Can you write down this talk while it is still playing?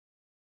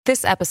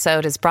This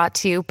episode is brought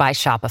to you by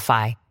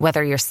Shopify.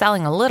 Whether you're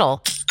selling a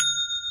little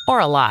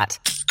or a lot,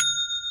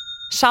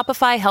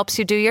 Shopify helps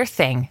you do your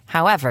thing,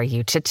 however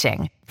you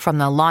cha-ching. From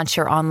the launch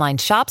your online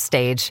shop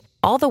stage,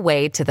 all the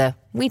way to the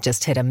we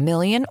just hit 1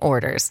 million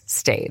orders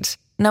stage.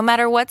 No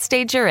matter what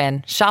stage you're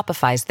in,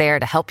 Shopify's there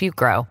to help you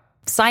grow.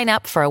 Sign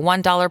up for a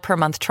 $1 per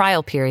month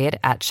trial period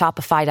at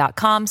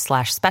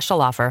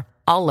shopify.com/special offer,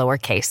 all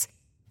lowercase.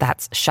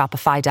 That's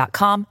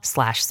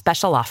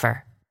shopify.com/special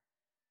offer.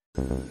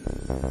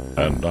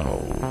 And now,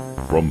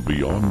 from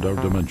beyond our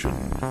dimension,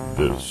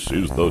 this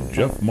is the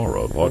Jeff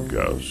Mara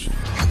Podcast.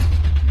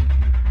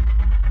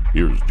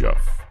 Here's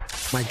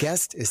Jeff. My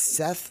guest is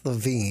Seth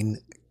Levine,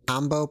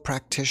 combo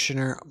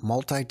practitioner,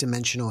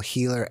 multidimensional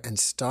healer, and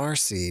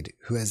starseed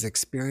who has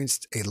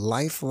experienced a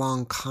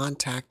lifelong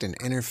contact and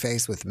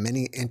interface with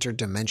many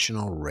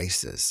interdimensional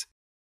races.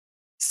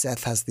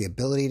 Seth has the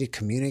ability to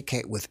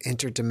communicate with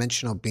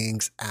interdimensional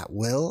beings at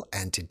will,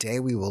 and today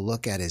we will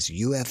look at his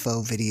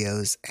UFO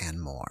videos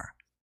and more.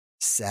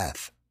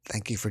 Seth,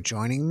 thank you for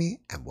joining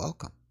me and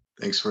welcome.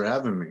 Thanks for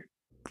having me.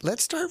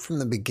 Let's start from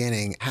the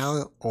beginning.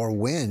 How or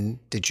when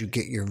did you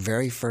get your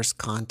very first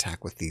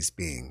contact with these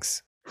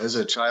beings? As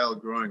a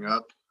child growing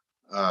up,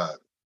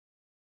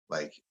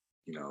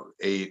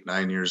 8,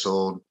 9 years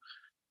old,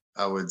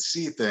 I would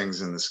see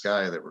things in the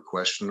sky that were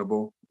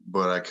questionable,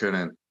 but I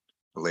couldn't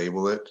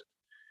label it.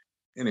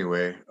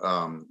 Anyway,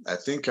 I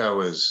think I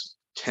was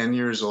 10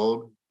 years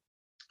old.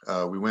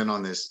 We went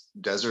on this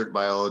desert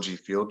biology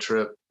field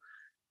trip,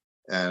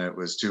 and it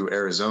was to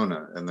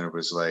Arizona, and there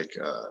was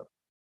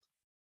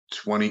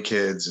 20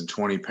 kids and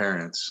 20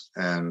 parents,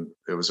 and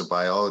it was a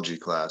biology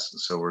class.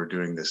 And so we're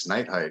doing this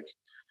night hike,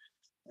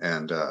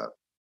 and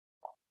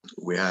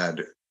we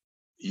had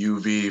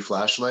UV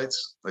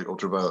flashlights, like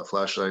ultraviolet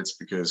flashlights,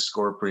 because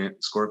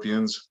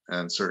scorpions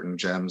and certain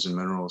gems and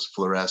minerals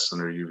fluoresce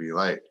under UV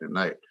light at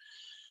night.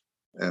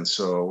 And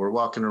so we're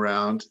walking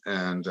around,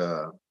 and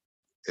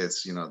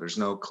it's, there's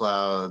no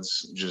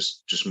clouds,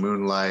 just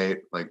moonlight,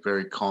 like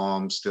very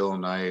calm, still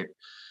night,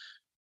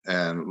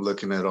 and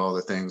looking at all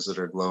the things that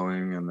are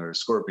glowing, and there's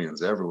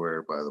scorpions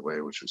everywhere, by the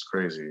way, which was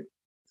crazy.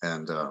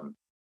 And I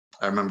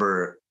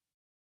remember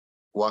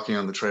walking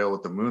on the trail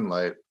with the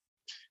moonlight,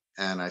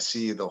 and I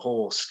see the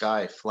whole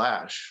sky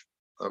flash,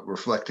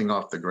 reflecting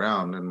off the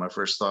ground. And my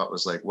first thought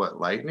was like, what,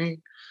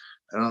 lightning?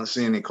 I don't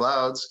see any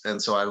clouds. And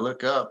so I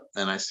look up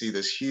and I see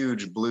this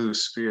huge blue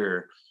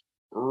sphere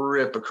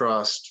rip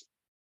across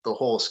the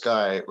whole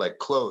sky, like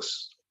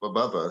close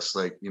above us,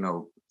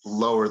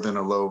 lower than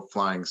a low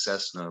flying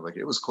Cessna. Like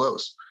it was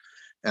close.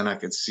 And I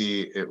could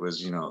see it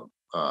was,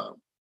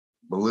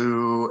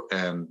 blue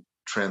and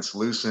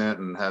translucent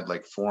and had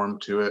like form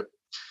to it.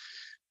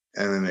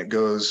 And then it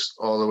goes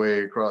all the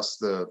way across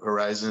the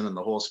horizon and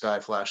the whole sky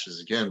flashes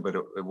again, but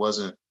it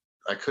wasn't,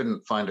 I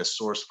couldn't find a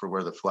source for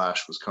where the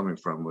flash was coming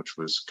from, which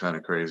was kind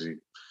of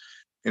crazy.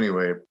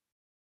 Anyway,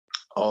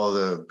 all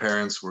the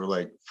parents were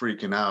like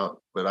freaking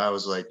out, but I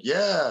was like,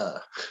 yeah,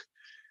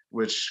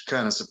 which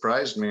kind of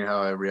surprised me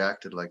how I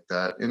reacted like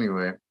that.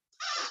 Anyway,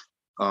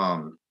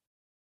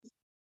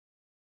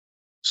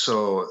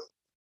 so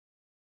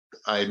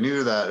I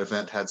knew that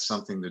event had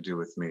something to do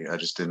with me. I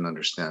just didn't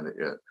understand it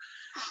yet.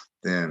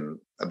 Then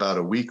about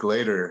a week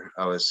later,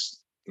 I was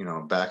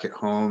back at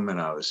home,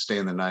 and I was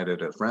staying the night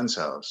at a friend's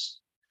house,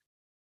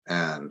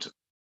 and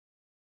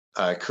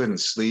I couldn't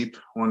sleep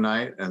one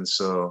night. And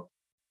so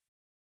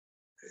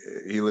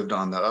he lived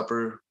on the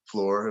upper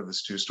floor of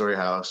this 2-story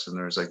house, and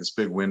there's like this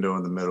big window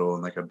in the middle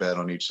and like a bed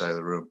on each side of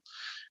the room.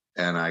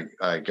 And I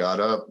got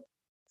up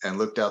and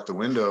looked out the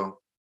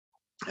window,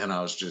 and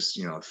I was just,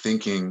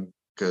 thinking,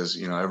 because,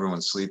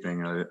 everyone's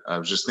sleeping. I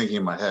was just thinking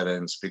in my head. I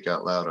didn't speak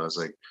out loud. I was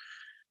like,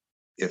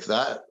 if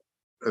that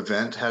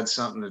event had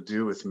something to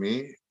do with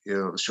me,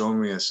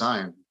 showing me a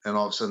sign. And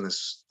all of a sudden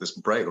this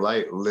bright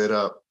light lit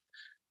up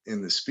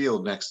in this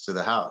field next to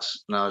the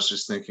house. And I was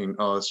just thinking,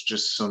 oh, it's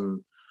just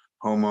some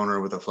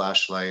homeowner with a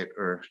flashlight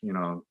or,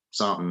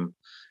 something.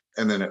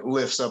 And then it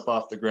lifts up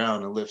off the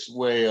ground and lifts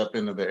way up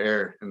into the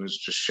air, and it's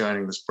just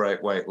shining this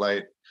bright white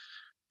light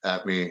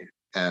at me.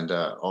 And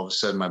all of a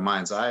sudden my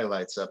mind's eye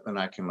lights up, and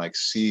I can like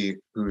see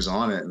who's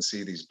on it and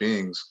see these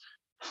beings.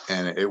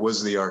 And it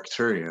was the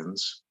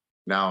Arcturians.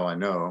 Now I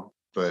know,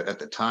 but at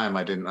the time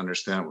I didn't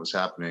understand what was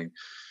happening.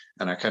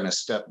 And I kind of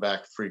stepped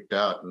back, freaked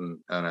out, and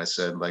I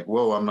said like,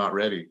 whoa, I'm not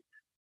ready.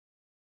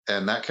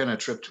 And that kind of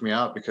tripped me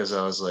out, because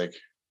I was like,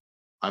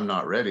 I'm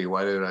not ready.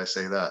 Why did I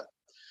say that?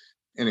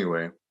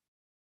 Anyway,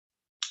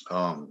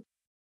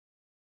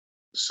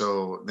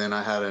 so then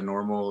I had a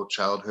normal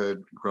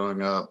childhood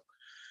growing up.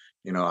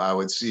 I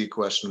would see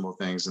questionable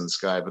things in the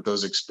sky, but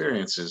those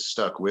experiences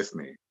stuck with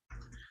me.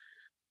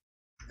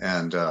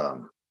 And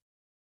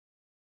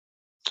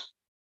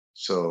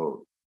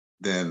so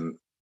then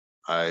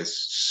I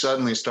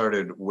suddenly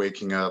started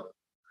waking up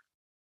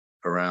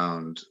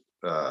around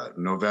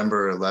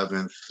November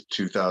 11th,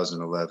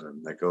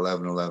 2011, like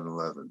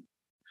 11/11/11.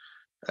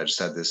 I just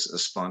had this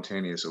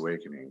spontaneous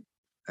awakening.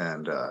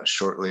 And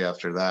shortly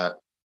after that,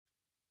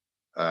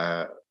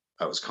 I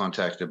was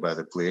contacted by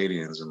the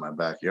Pleiadians in my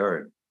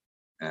backyard.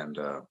 And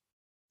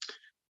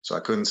so I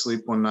couldn't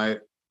sleep one night,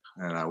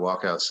 and I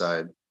walk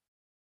outside,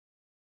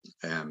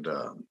 and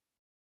I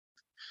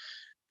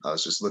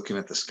was just looking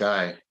at the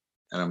sky,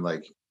 and I'm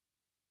like,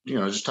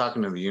 just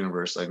talking to the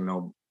universe, like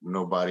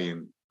nobody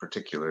in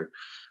particular.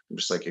 I'm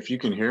just like, if you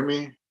can hear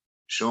me,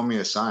 show me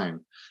a sign.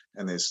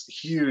 And this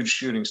huge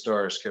shooting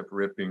stars kept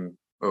ripping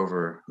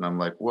over, and I'm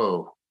like,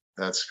 whoa,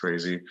 that's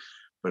crazy,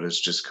 but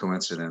it's just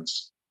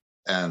coincidence.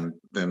 And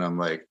then I'm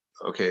like,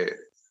 okay,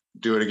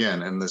 do it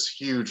again. And this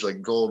huge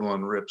like gold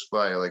one rips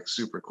by like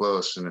super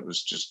close, and it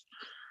was just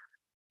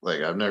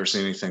like I've never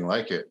seen anything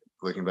like it,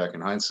 looking back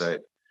in hindsight.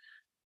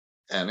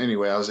 And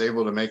anyway, I was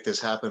able to make this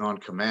happen on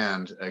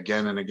command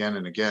again and again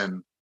and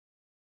again,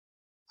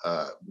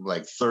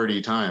 like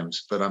 30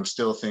 times. But I'm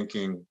still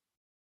thinking,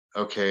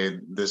 okay,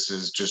 this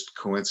is just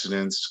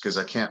coincidence because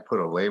I can't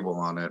put a label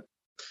on it.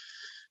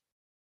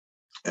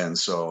 And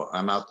so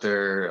I'm out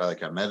there,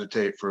 like I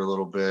meditate for a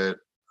little bit.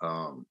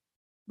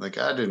 Like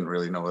I didn't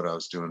really know what I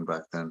was doing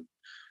back then.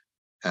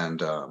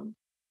 And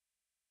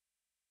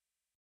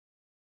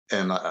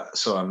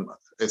so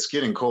it's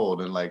getting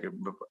cold, and like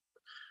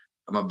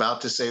I'm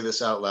about to say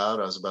this out loud.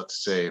 I was about to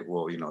say,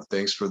 well,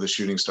 thanks for the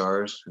shooting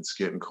stars. It's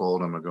getting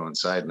cold. I'm gonna go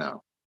inside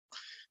now.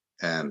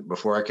 And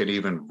before I could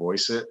even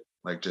voice it,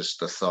 like just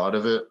the thought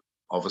of it,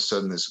 all of a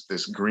sudden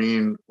this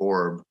green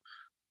orb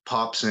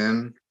pops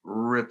in,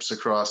 rips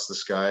across the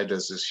sky,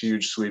 does this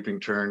huge sweeping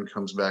turn,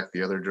 comes back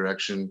the other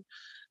direction,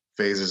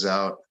 phases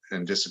out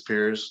and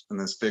disappears. And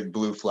this big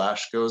blue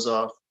flash goes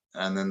off,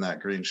 and then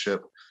that green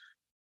ship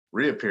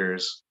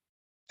reappears.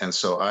 And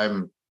so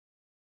I'm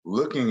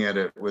looking at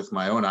it with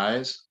my own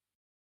eyes,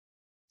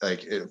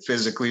 like it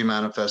physically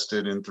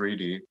manifested in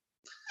 3D.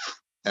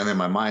 And then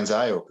my mind's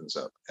eye opens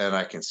up, and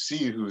I can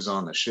see who's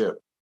on the ship.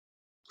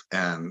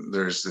 And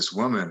there's this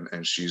woman,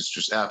 and she's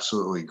just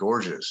absolutely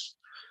gorgeous,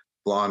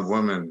 blonde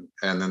woman.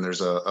 And then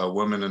there's a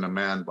woman and a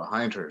man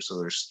behind her. So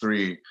there's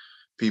 3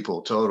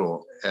 people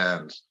total.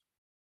 And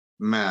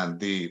man,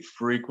 the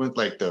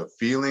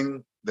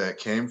feeling that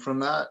came from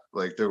that,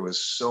 like there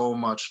was so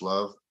much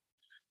love.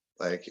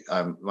 Like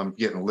I'm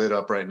getting lit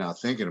up right now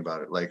thinking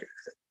about it. Like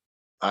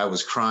I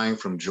was crying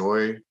from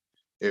joy.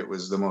 It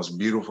was the most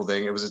beautiful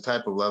thing. It was a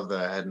type of love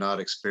that I had not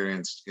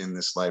experienced in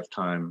this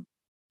lifetime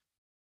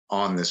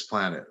on this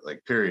planet,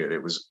 like period.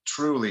 It was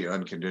truly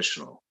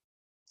unconditional.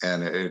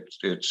 And it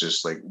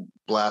just like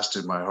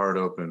blasted my heart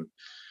open.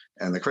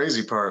 And the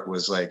crazy part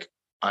was like,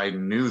 I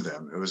knew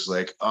them. It was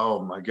like,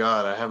 oh my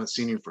God, I haven't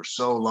seen you for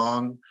so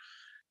long.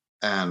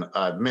 And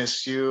I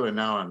miss you, and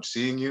now I'm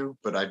seeing you,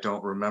 but I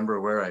don't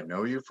remember where I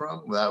know you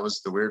from. That was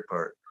the weird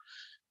part.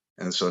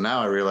 And so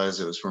now I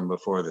realize it was from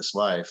before this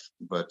life.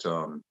 But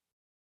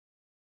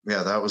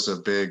yeah, that was a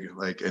big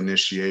like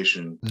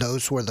initiation.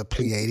 Those were the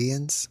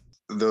Pleiadians?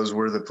 Those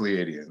were the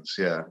Pleiadians,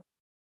 yeah.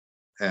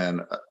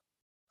 And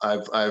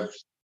I've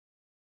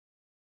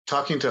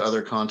talking to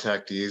other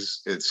contactees,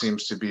 it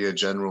seems to be a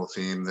general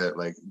theme that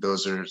like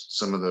those are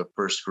some of the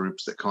first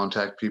groups that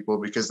contact people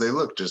because they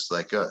look just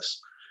like us.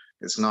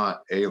 It's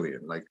not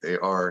alien, like they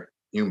are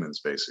humans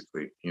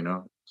basically,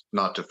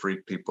 not to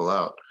freak people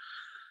out,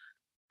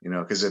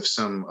 because if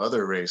some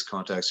other race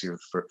contacts you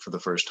for the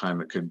first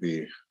time, it could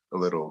be a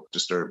little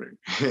disturbing.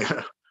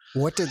 Yeah.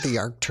 What did the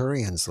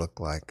Arcturians look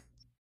like?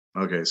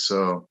 Okay,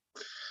 so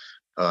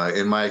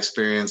in my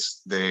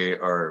experience, they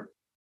are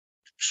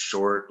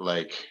short,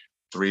 like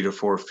 3 to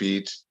 4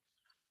 feet,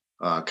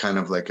 kind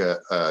of like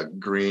a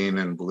green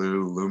and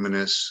blue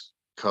luminous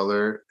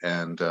color.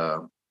 And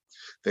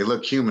they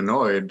look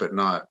humanoid, but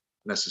not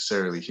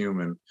necessarily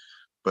human.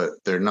 But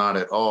they're not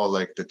at all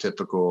like the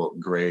typical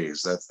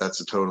grays.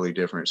 That's a totally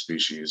different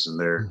species, and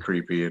they're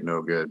creepy and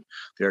no good.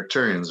 The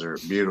Arcturians are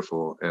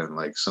beautiful and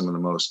like some of the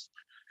most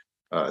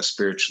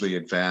spiritually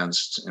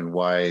advanced and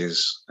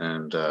wise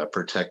and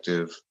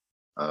protective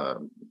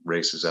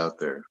races out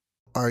there.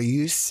 Are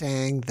you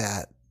saying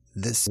that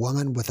this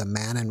woman with a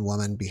man and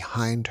woman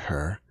behind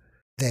her,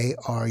 they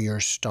are your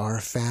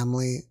star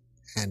family,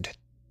 and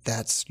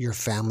that's your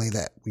family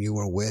that you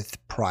were with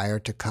prior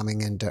to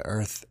coming into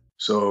Earth?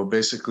 So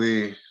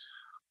basically,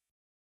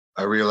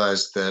 I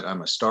realized that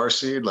I'm a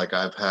starseed. Like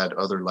I've had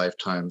other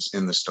lifetimes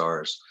in the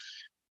stars,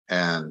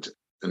 and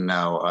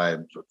now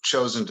I've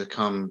chosen to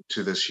come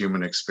to this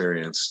human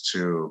experience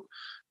to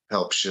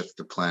help shift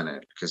the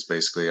planet, because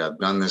basically I've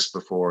done this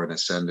before and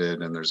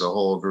ascended, and there's a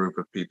whole group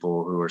of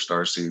people who are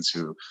starseeds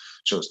who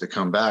chose to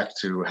come back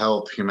to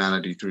help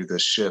humanity through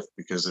this shift,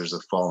 because there's a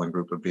fallen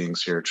group of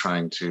beings here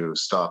trying to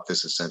stop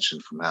this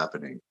ascension from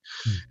happening.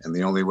 And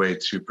the only way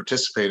to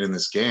participate in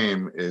this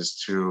game is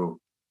to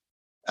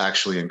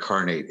actually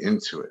incarnate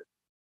into it.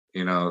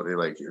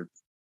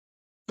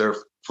 They're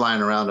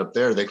flying around up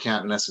there. They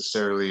can't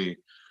necessarily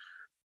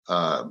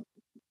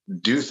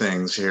do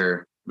things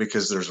here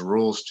because there's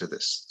rules to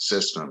this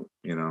system.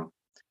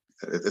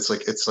 It's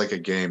like a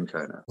game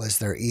kind of. Was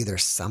there either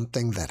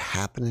something that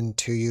happened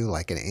to you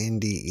like an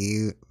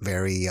NDE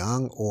very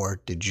young,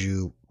 or did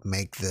you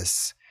make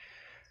this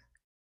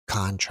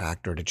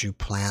contract, or did you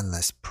plan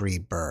this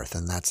pre-birth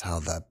and that's how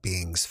the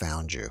beings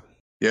found you?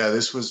 Yeah,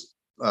 this was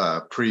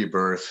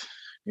pre-birth.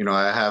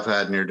 I have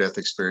had near-death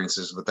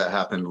experiences, but that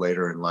happened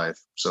later in life.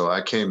 So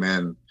I came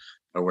in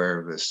aware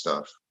of this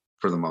stuff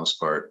for the most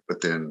part,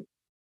 but then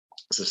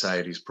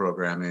society's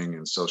programming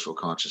and social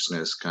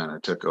consciousness kind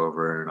of took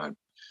over, and I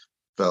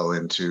fell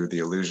into the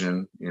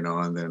illusion,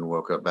 and then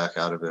woke up back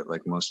out of it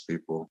like most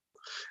people.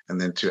 And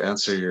then to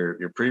answer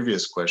your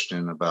previous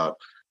question about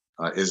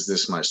is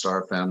this my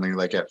star family?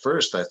 Like at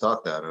first I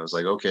thought that. I was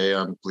like, okay,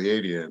 I'm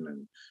Pleiadian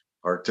and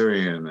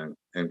Arcturian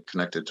and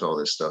connected to all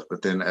this stuff.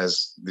 But then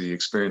as the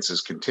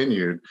experiences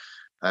continued,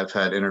 I've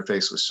had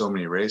interface with so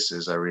many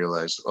races, I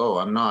realized, oh,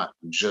 I'm not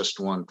just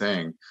one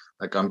thing.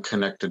 Like I'm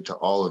connected to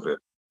all of it.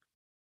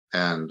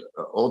 And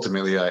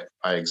ultimately, I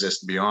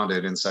exist beyond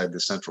it inside the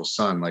central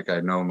sun. Like I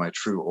know my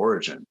true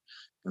origin.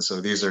 And so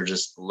these are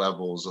just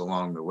levels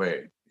along the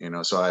way,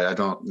 so I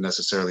don't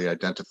necessarily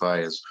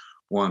identify as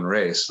one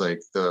race. Like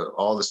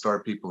all the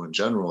star people in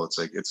general, it's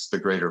like it's the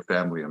greater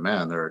family of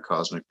man. There are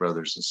cosmic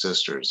brothers and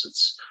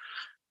sisters.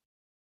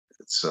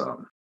 It's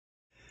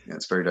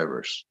very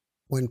diverse.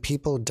 When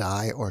people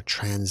die or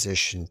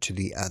transition to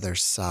the other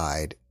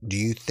side, do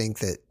you think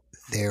that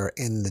they're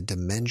in the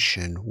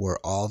dimension where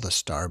all the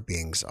star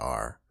beings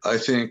are? I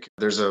think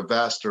there's a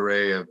vast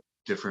array of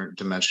different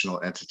dimensional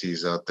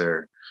entities out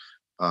there,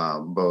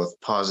 both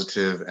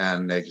positive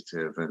and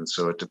negative. And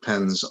so it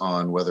depends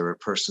on whether a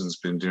person's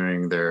been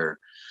doing their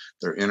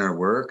inner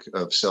work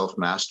of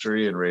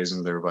self-mastery and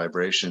raising their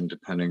vibration,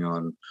 depending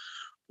on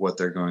what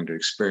they're going to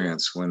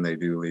experience when they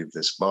do leave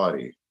this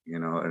body,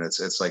 and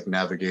it's like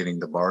navigating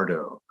the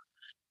bardo,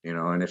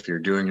 and if you're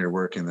doing your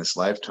work in this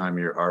lifetime,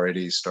 you're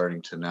already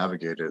starting to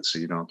navigate it so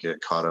you don't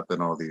get caught up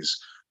in all these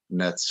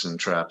nets and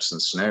traps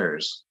and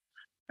snares.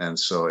 And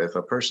so if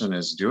a person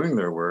is doing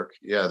their work,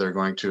 yeah, they're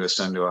going to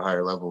ascend to a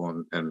higher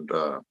level and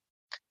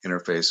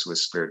interface with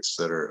spirits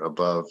that are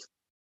above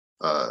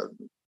the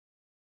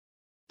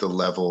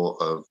level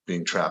of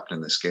being trapped in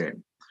this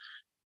game,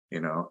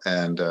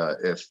 and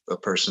if a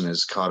person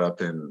is caught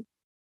up in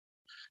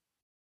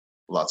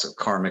lots of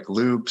karmic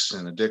loops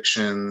and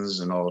addictions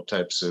and all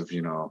types of,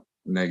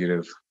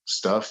 negative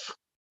stuff,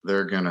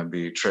 they're going to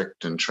be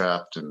tricked and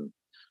trapped and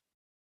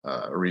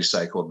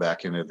recycled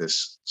back into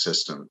this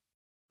system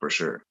for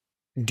sure.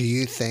 Do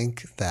you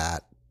think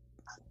that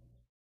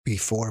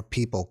before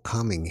people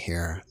coming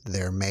here,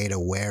 they're made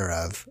aware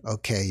of,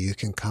 okay, you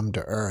can come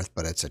to Earth,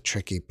 but it's a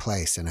tricky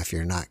place. And if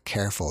you're not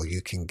careful,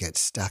 you can get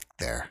stuck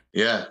there?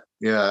 Yeah.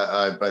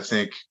 I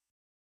think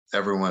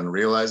everyone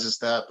realizes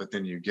that, but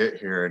then you get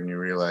here and you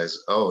realize,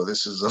 oh,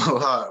 this is a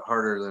lot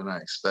harder than I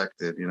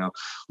expected.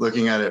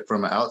 Looking at it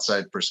from an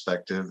outside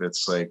perspective,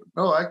 it's like,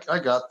 oh, I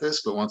got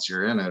this. But once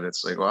you're in it,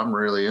 it's like, well, I'm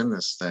really in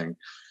this thing,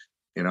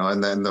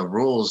 and then the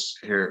rules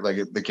here, like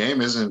the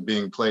game isn't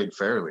being played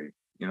fairly.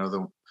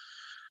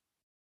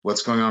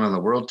 What's going on in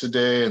the world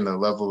today and the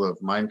level of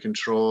mind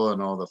control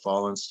and all the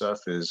fallen stuff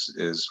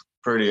is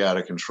pretty out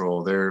of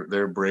control.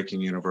 They're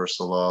breaking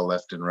universal law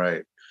left and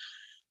right.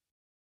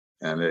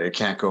 And it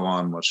can't go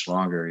on much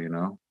longer,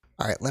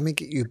 All right, let me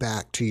get you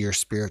back to your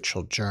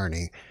spiritual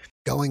journey.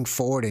 Going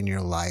forward in your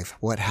life,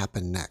 what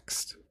happened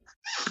next?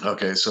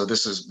 Okay, so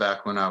this is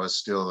back when I was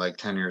still like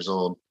 10 years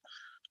old.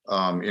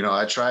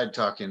 I tried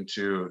talking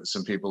to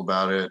some people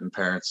about it and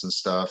parents and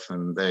stuff,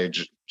 and they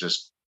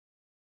just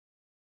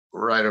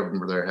right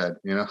over their head,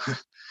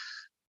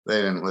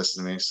 They didn't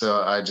listen to me.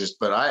 So I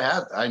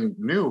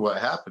knew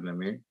what happened to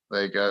me.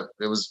 Like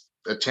it was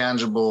a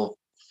tangible,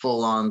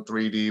 full-on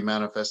 3D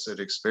manifested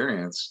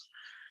experience,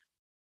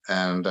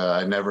 and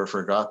I never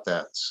forgot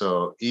that.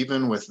 So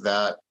even with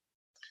that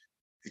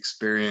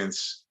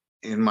experience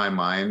in my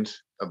mind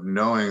of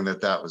knowing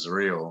that was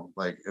real,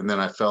 like, and then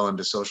I fell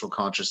into social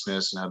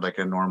consciousness and had like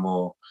a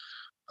normal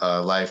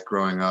life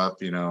growing up,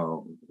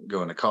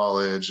 going to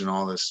college and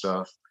all this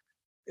stuff.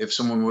 If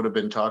someone would have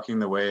been talking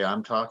the way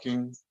I'm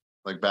talking,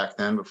 like back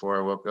then before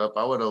I woke up,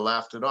 I would have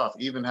laughed it off,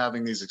 even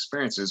having these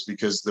experiences,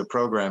 because the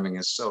programming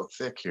is so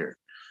thick here.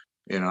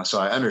 So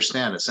I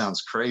understand it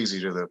sounds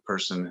crazy to the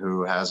person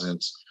who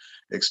hasn't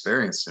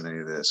experienced any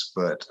of this,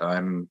 but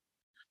I'm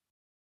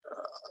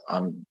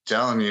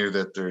telling you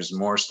that there's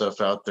more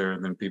stuff out there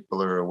than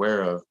people are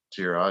aware of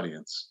to your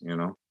audience,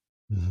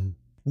 Mm-hmm.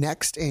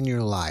 Next in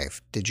your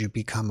life, did you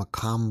become a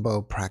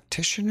combo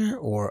practitioner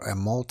or a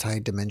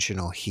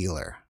multi-dimensional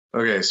healer?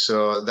 Okay,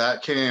 so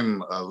that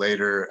came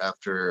later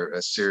after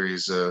a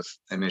series of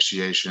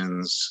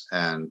initiations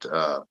and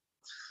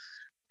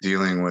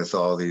dealing with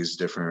all these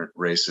different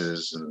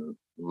races and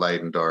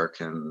light and dark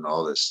and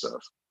all this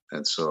stuff.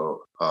 And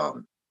so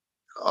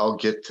I'll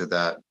get to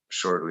that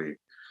shortly,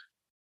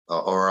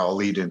 or I'll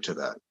lead into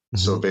that. Mm-hmm.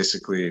 So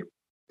basically,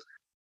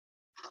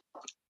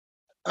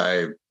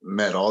 I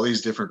met all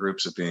these different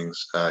groups of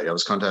beings. I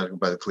was contacted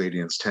by the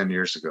Pleiadians 10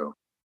 years ago,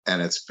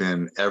 and it's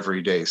been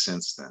every day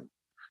since then.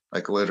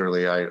 Like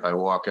literally, I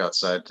walk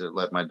outside to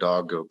let my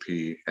dog go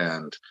pee,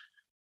 and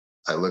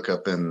I look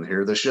up and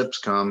hear the ships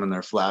come, and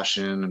they're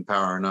flashing and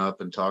powering up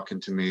and talking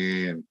to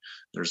me, and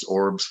there's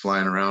orbs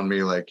flying around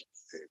me, like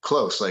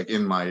close, like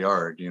in my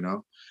yard,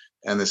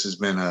 And this has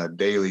been a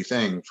daily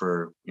thing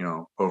for,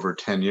 over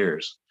 10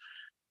 years.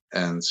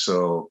 And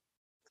so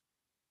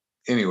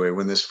anyway,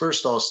 when this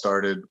first all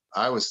started,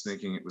 I was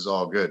thinking it was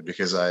all good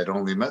because I had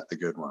only met the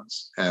good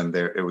ones, and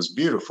there it was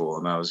beautiful,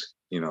 and I was,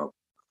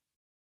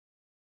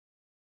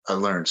 I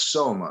learned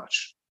so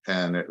much,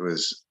 and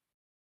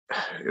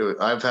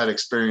I've had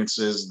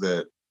experiences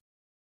that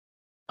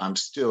I'm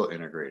still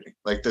integrating.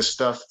 Like the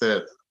stuff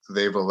that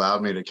they've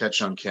allowed me to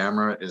catch on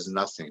camera is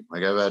nothing.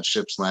 Like I've had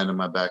ships land in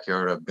my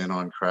backyard. I've been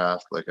on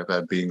craft. Like I've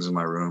had beings in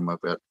my room.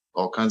 I've got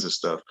all kinds of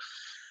stuff.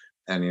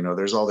 And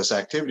there's all this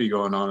activity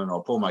going on, and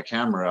I'll pull my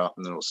camera out,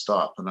 and it'll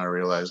stop. And I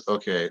realize,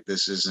 okay,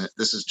 this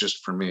is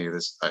just for me.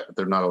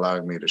 They're not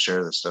allowing me to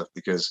share this stuff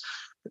because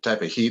the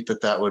type of heat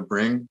that would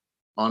bring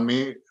on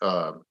me,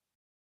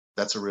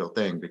 that's a real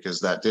thing because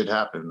that did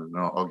happen, and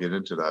I'll get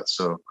into that.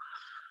 So,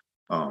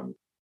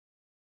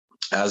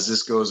 as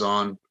this goes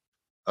on,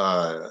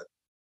 uh,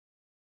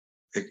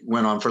 it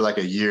went on for like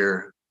a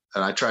year,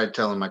 and I tried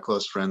telling my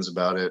close friends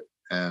about it,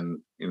 and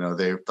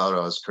they thought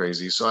I was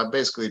crazy. So I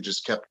basically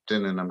just kept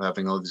in, and I'm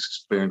having all these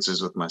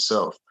experiences with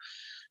myself.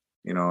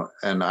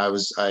 And I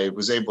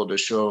was able to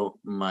show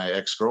my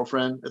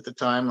ex-girlfriend at the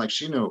time, like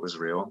she knew it was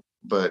real,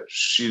 but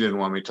she didn't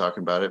want me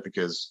talking about it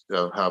because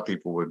of how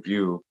people would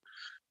view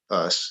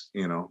us,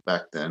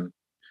 back then.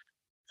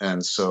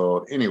 And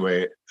so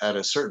anyway, at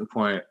a certain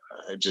point,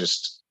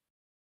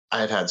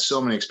 I had so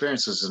many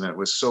experiences, and it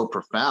was so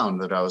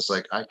profound that I was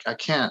like, I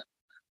can't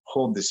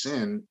hold this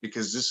in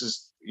because this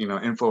is,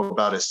 info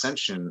about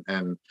ascension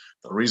and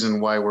the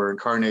reason why we're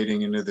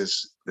incarnating into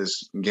this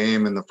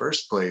game in the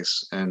first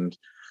place. And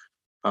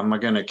am I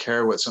going to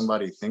care what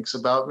somebody thinks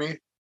about me?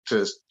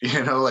 To,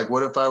 like,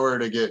 what if I were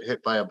to get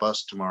hit by a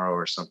bus tomorrow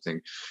or something?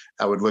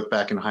 I would look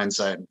back in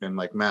hindsight and been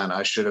like, man,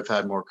 I should have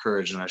had more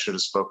courage and I should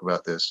have spoke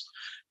about this.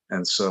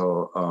 And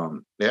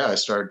so, yeah, I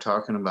started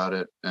talking about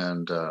it,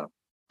 and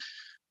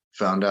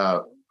found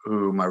out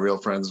who my real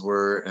friends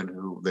were and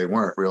who they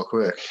weren't real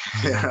quick.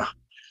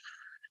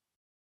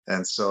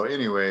 And so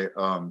anyway,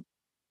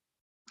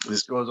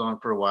 this goes on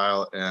for a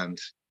while, and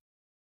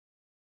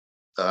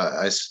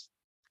uh, I,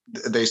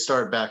 they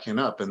start backing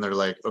up, and they're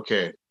like,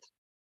 okay,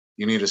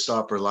 you need to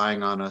stop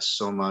relying on us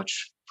so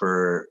much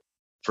for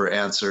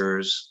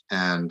answers,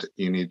 and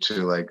you need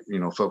to, like,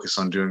 focus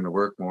on doing the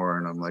work more.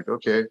 And I'm like,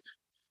 okay.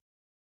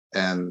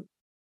 And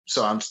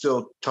so I'm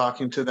still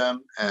talking to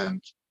them,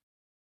 and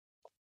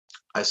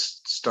I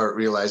start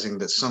realizing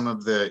that some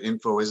of the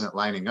info isn't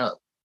lining up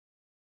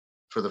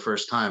for the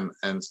first time,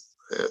 and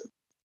uh,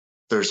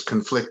 there's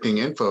conflicting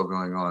info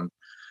going on.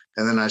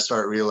 And then I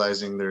start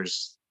realizing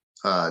there's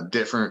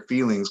different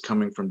feelings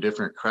coming from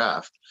different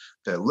craft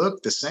that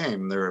look the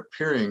same. They're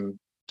appearing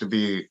to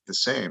be the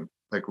same,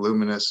 like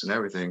luminous and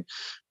everything,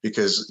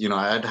 because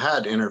I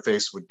had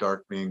interface with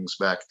dark beings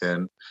back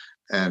then,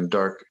 and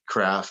dark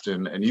craft,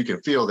 and you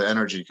can feel the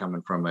energy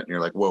coming from it, and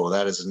you're like, whoa,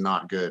 that is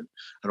not good.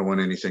 I don't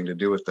want anything to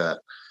do with that.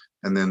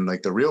 And then,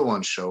 like, the real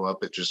ones show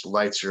up, it just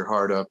lights your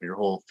heart up, your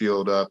whole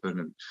field up,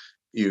 and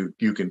you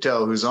can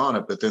tell who's on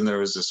it. But then there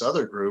was this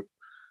other group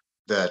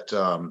that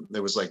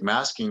that was like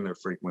masking their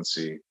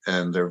frequency,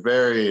 and they're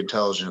very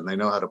intelligent, they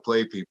know how to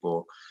play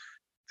people.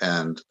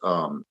 And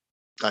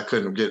I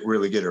couldn't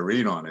really get a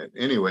read on it.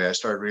 Anyway, I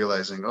started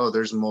realizing, oh,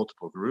 there's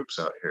multiple groups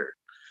out here,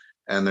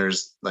 and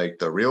there's like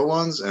the real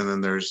ones, and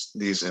then there's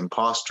these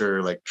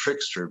imposter, like,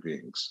 trickster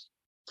beings.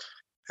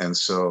 And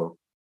so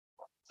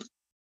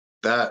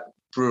that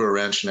threw a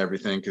wrench in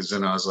everything, because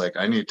then I was like,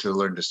 I need to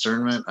learn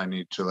discernment. I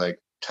need to, like,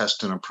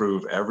 test and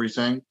approve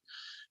everything.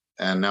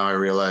 And now I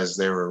realize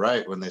they were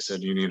right when they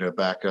said you need to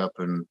back up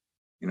and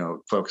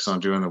focus on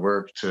doing the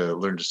work to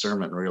learn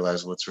discernment and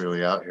realize what's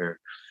really out here.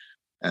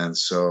 And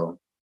so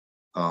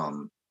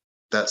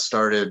that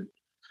started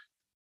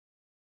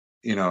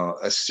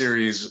a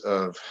series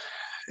of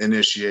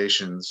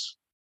initiations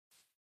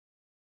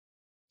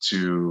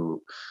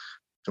to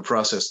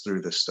process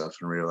through this stuff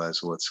and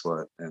realize what's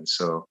what. And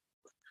so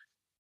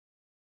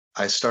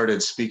I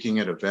started speaking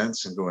at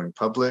events and going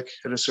public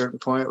at a certain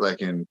point.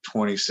 Like in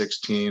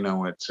 2016, I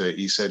went to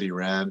East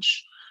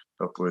Ranch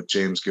up with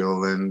James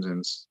Gilliland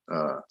and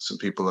some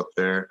people up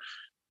there.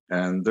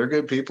 And they're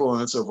good people,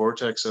 and it's a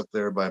vortex up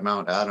there by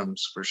Mount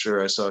Adams for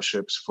sure. I saw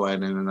ships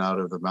flying in and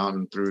out of the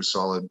mountain through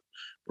solid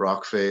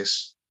rock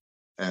face.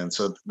 And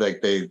so,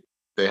 like, they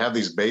have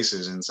these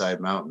bases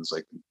inside mountains.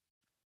 Like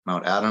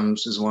Mount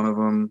Adams is one of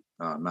them,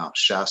 Mount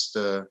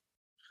Shasta,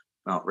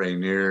 Mount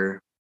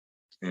Rainier,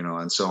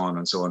 and so on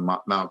and so on,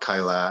 Mount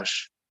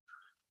Kailash.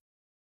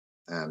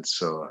 And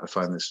so I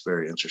find this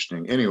very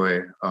interesting.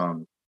 Anyway,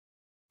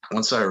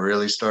 once I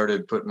really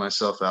started putting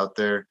myself out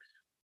there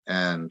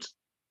and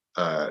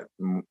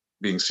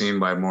being seen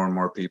by more and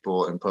more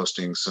people and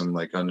posting some,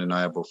 like,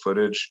 undeniable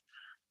footage,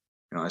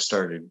 I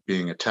started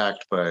being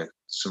attacked by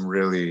some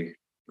really,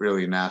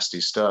 really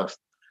nasty stuff.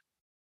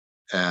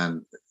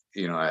 And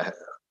I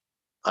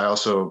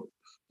also,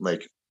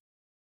 like,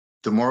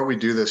 the more we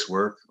do this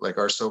work, like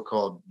our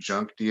so-called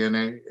junk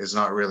DNA is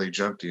not really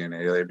junk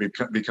DNA.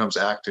 It becomes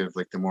active.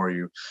 Like the more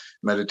you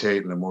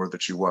meditate and the more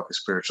that you walk a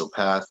spiritual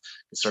path,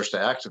 it starts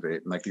to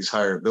activate, and like these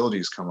higher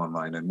abilities come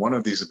online. And one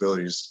of these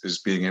abilities is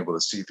being able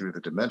to see through the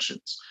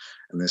dimensions.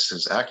 And this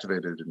has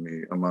activated in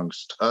me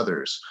amongst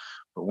others.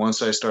 But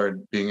once I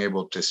started being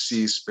able to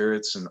see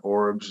spirits and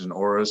orbs and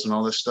auras and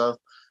all this stuff,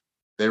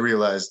 they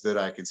realized that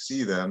I could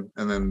see them.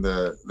 And then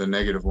the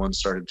negative ones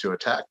started to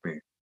attack me.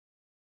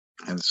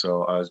 And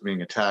so I was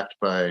being attacked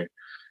by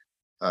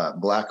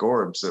black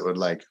orbs that would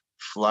like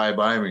fly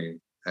by me,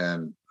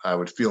 and I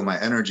would feel my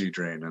energy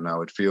drain, and I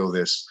would feel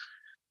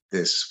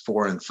this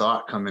foreign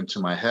thought come into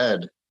my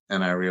head,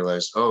 and I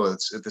realized, oh,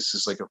 this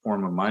is like a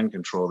form of mind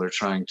control. They're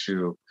trying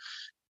to,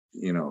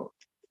 you know,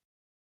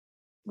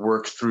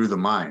 work through the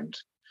mind.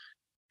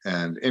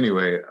 And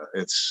anyway,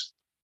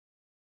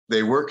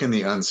 they work in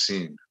the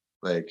unseen,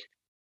 like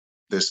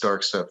this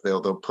dark stuff.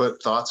 They'll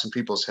put thoughts in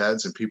people's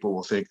heads, and people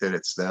will think that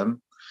it's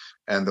them,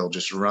 and they'll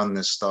just run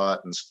this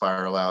thought and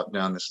spiral out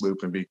down this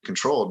loop and be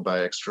controlled by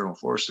external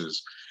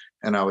forces.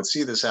 And I would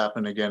see this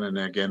happen again and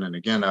again and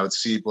again. I would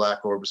see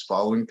black orbs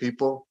following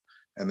people,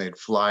 and they'd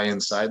fly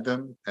inside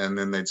them, and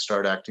then they'd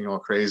start acting all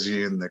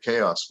crazy, and the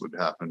chaos would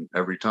happen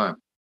every time.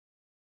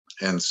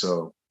 And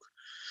so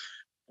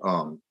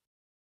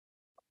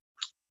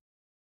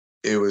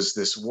it was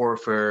this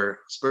warfare,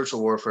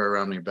 spiritual warfare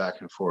around me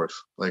back and forth.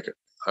 Like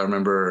I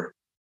remember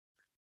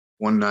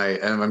one night,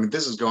 and I mean,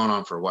 this is going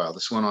on for a while.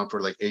 This went on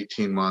for like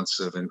 18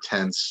 months of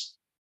intense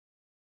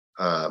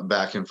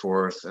back and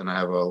forth. And I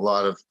have a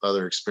lot of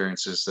other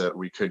experiences that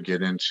we could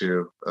get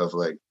into of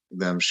like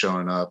them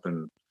showing up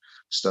and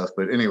stuff.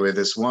 But anyway,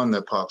 this one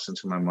that pops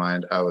into my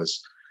mind,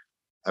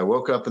 I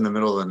woke up in the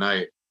middle of the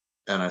night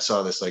and I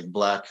saw this like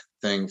black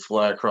thing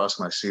fly across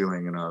my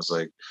ceiling. And I was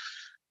like,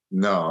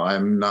 no,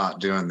 I'm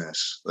not doing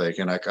this. Like,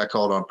 and I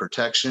called on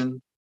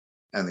protection,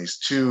 and these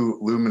two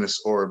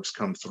luminous orbs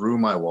come through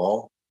my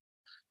wall,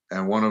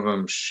 and one of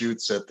them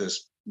shoots at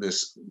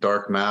this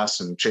dark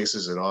mass and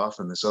chases it off,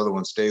 and this other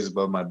one stays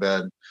above my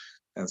bed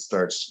and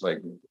starts like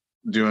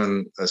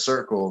doing a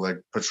circle,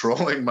 like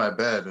patrolling my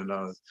bed. And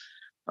I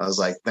was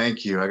like,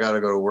 thank you. I got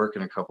to go to work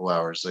in a couple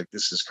hours. Like,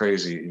 this is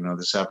crazy. You know,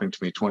 this happened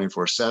to me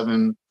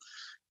 24/7.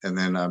 And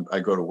then I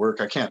go to work.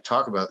 I can't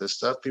talk about this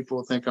stuff. People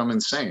will think I'm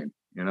insane,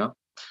 you know?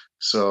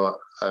 So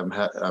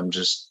I'm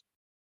just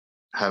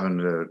having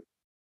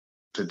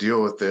to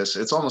deal with this.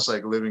 It's almost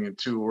like living in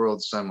two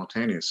worlds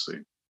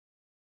simultaneously.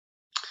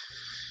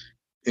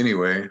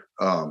 Anyway,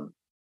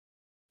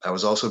 I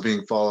was also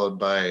being followed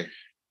by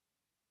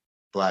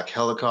black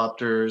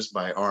helicopters,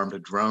 by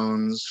armed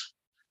drones.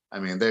 I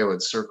mean, they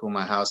would circle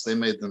my house. They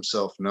made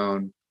themselves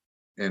known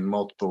in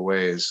multiple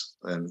ways.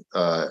 And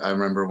I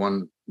remember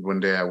one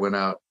day I went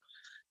out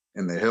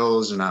in the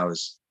hills, and I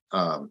was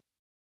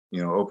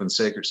open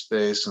sacred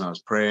space, and I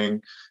was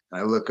praying,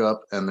 and I look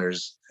up, and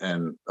there's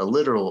a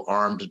literal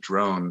armed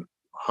drone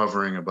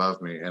hovering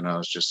above me, and I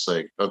was just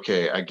like,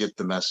 okay, I get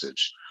the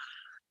message.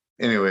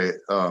 Anyway,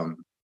 I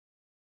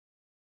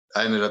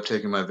ended up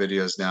taking my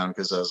videos down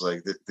because I was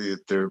like,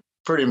 they're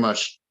pretty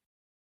much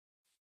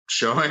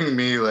showing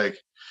me like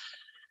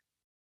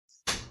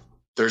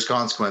there's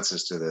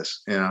consequences to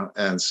this, you know.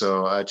 And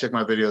so I took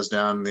my videos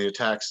down. The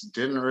attacks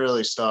didn't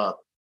really stop.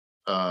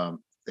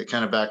 They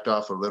kind of backed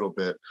off a little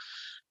bit.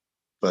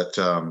 But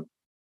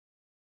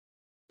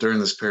during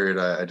this period,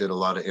 I did a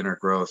lot of inner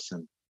growth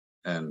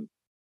and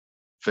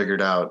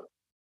figured out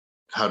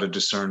how to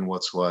discern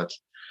what's what.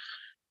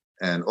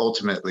 And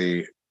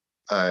ultimately,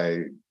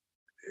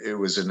 it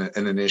was an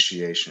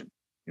initiation,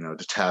 you know,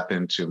 to tap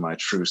into my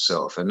true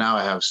self. And now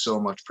I have so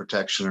much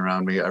protection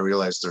around me. I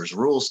realize there's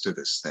rules to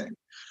this thing.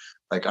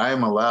 Like, I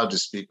am allowed to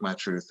speak my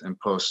truth and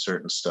post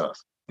certain stuff.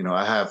 You know,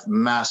 I have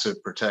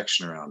massive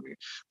protection around me.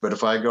 But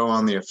if I go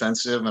on the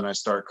offensive and I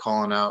start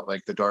calling out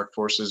like the dark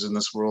forces in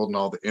this world and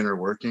all the inner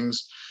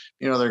workings,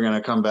 you know, they're going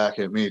to come back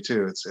at me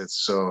too.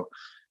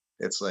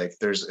 It's like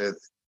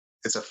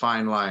it's a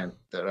fine line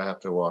that I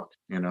have to walk,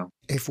 you know.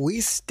 If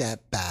we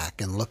step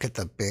back and look at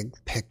the big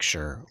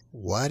picture,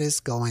 what is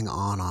going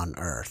on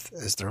Earth?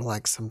 Is there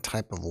like some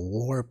type of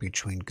war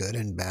between good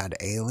and bad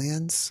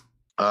aliens?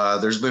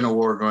 There's been a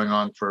war going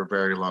on for a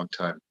very long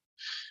time.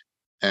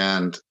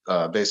 And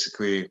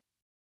basically,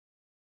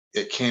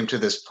 it came to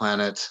this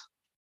planet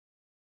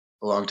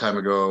a long time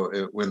ago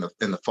in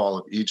the fall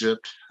of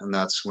Egypt. And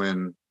that's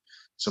when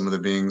some of the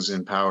beings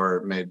in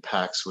power made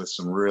pacts with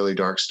some really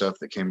dark stuff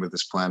that came to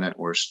this planet.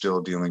 We're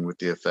still dealing with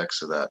the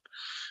effects of that.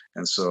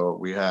 And so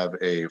we have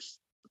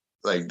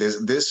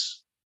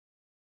this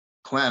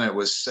planet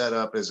was set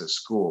up as a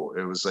school.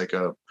 It was like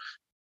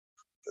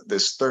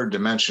this third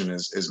dimension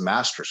is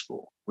master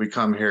school. We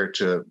come here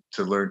to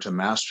learn to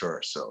master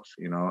ourselves,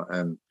 you know.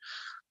 And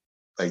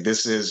like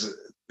this is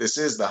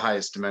the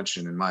highest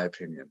dimension in my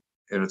opinion,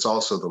 and it's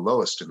also the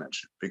lowest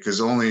dimension, because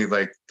only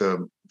like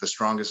the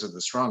strongest of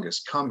the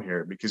strongest come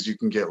here, because you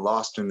can get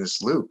lost in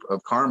this loop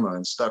of karma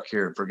and stuck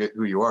here and forget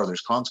who you are.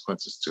 There's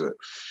consequences to it,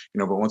 you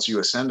know. But once you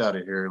ascend out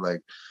of here,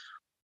 like,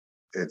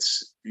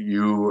 it's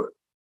you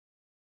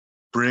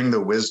bring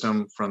the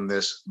wisdom from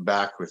this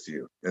back with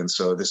you. And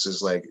so this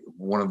is like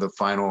one of the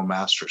final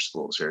master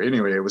schools here.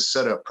 Anyway, it was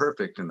set up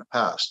perfect in the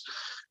past.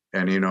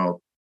 And, you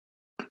know,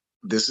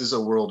 this is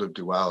a world of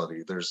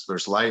duality.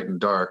 There's light and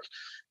dark.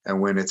 And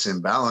when it's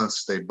in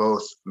balance, they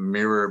both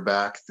mirror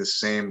back the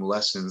same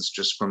lessons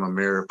just from a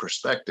mirror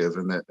perspective.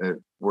 And that it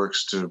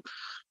works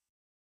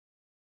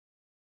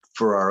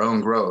for our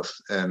own growth,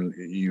 and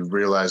you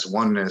realize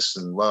oneness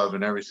and love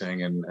and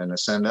everything, and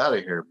ascend out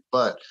of here.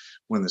 But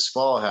when this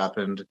fall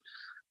happened,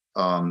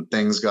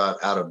 things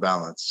got out of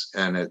balance,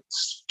 and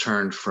it's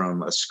turned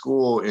from a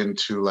school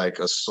into like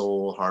a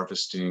soul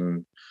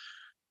harvesting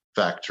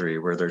factory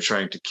where they're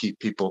trying to keep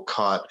people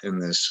caught in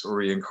this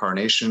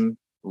reincarnation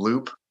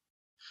loop,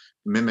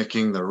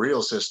 mimicking the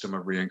real system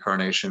of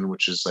reincarnation,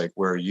 which is like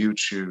where you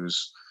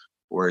choose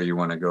where you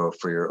want to go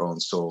for your own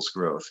soul's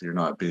growth. You're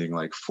not being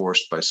like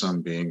forced by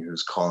some being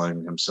who's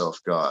calling himself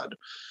God.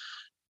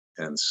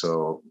 And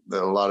so a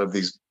lot of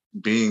these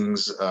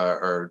beings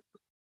are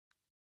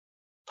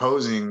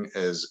posing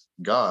as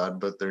God,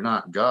 but they're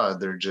not God.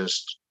 They're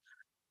just,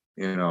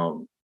 you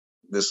know,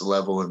 this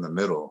level in the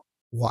middle.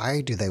 Why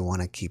do they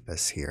want to keep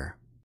us here?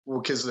 Well,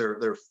 because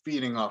they're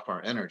feeding off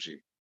our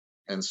energy.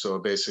 And so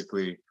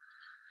basically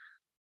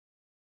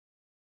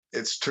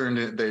it's turned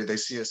in, they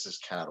see us as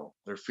cattle.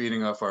 They're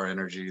feeding off our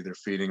energy, they're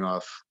feeding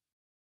off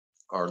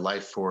our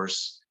life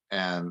force,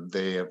 and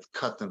they have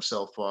cut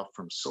themselves off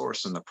from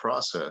source in the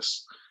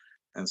process.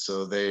 And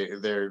so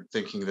they're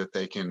thinking that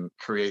they can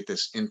create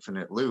this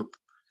infinite loop,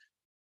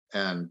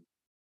 and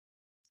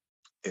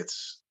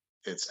it's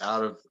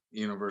out of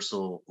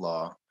universal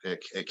law.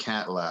 It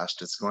can't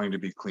last. It's going to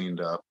be cleaned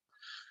up,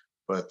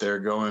 but they're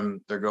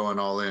going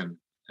all in.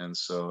 And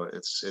so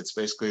it's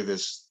basically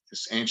this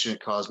ancient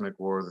cosmic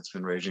war that's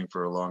been raging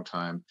for a long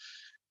time,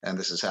 and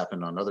this has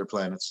happened on other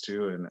planets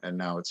too, and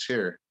now it's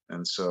here.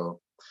 And so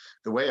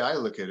the way I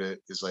look at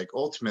it is like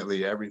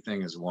ultimately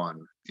everything is one.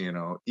 You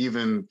know,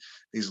 even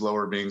these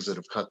lower beings that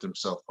have cut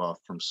themselves off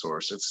from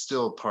source, it's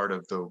still part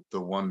of the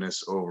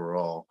oneness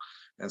overall.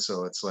 And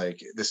so it's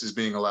like this is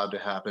being allowed to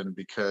happen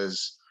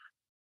because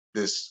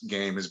this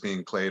game is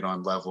being played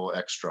on level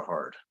extra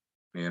hard,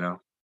 you know,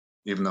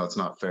 even though it's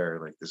not fair.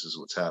 Like, this is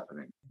what's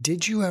happening.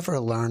 Did you ever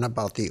learn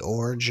about the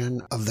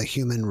origin of the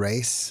human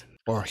race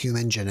or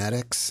human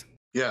genetics?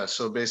 Yeah,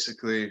 so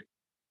basically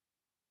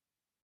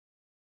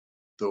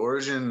the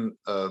origin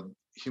of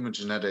human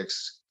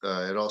genetics,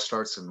 it all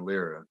starts in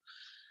Lyra,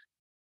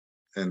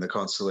 in the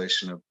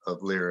constellation of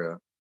Lyra,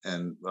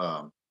 and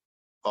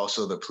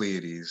also the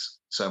Pleiades.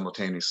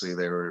 Simultaneously,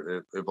 they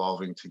were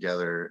evolving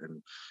together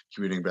and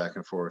commuting back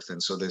and forth.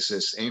 And so there's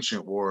this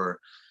ancient war,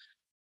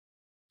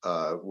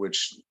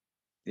 which,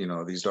 you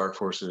know, these dark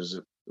forces,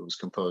 it was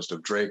composed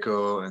of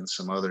Draco and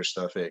some other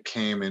stuff. It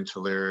came into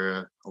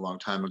Lyra a long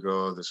time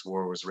ago. This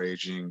war was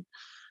raging.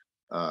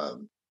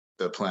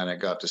 The planet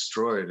got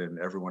destroyed and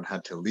everyone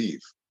had to leave.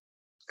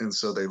 And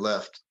so they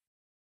left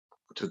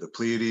to the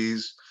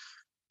Pleiades,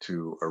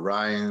 to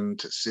Orion,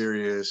 to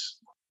Sirius,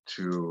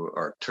 to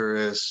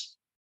Arcturus,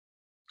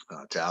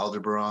 to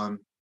Aldebaran,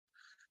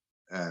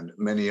 and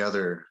many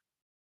other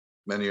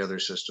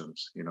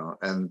systems, you know.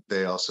 And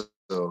they also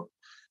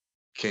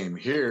came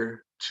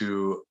here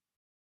to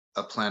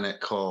a planet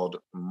called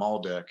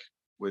Maldek,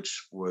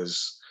 which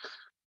was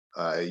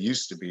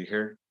used to be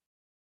here,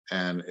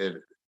 and it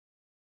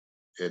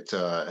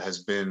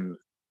has been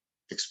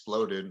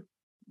exploded.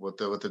 What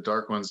the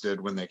dark ones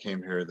did when they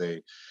came here,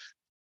 they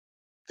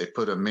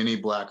put a mini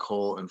black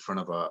hole in front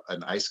of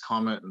an ice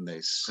comet, and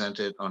they sent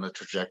it on a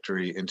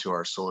trajectory into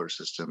our solar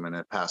system, and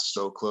it passed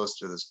so close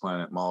to this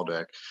planet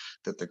Maldek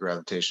that the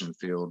gravitation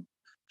field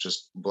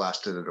just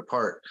blasted it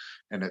apart,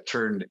 and it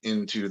turned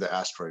into the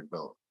asteroid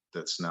belt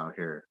that's now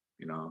here,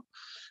 you know.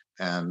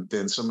 And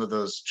then some of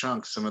those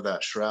chunks, some of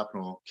that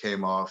shrapnel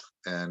came off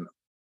and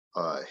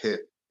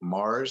hit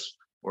Mars,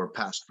 or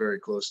passed very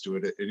close to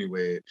it.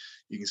 Anyway,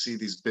 you can see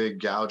these big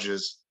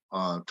gouges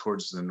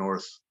towards the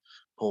North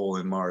Pole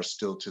in Mars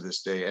still to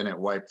this day, and it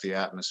wiped the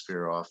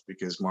atmosphere off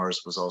because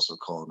Mars was also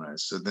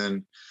colonized. So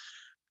then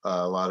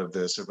a lot of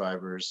the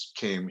survivors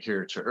came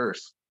here to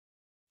Earth,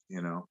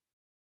 you know.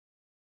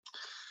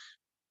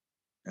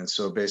 And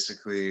so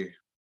basically,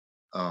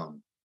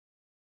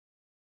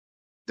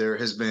 there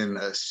has been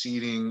a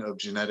seeding of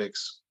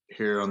genetics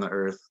here on the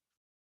Earth,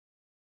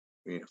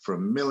 you know,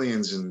 from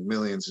millions and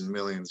millions and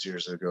millions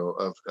years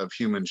ago of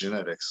human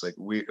genetics. Like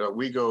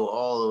we go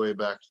all the way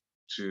back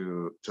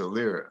to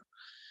Lyra,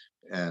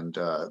 and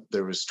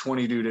there was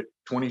 22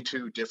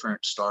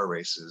 different star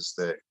races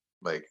that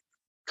like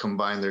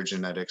combined their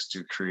genetics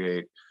to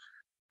create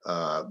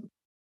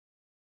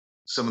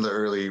some of the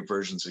early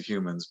versions of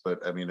humans.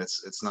 But I mean,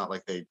 it's not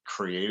like they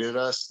created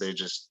us; they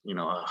just, you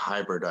know,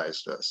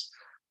 hybridized us,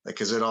 like,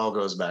 because it all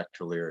goes back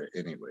to Lyra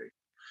anyway.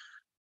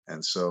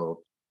 And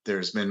so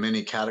there's been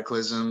many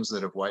cataclysms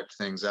that have wiped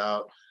things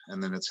out,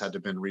 and then it's had to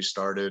been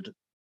restarted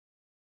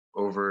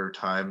over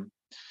time.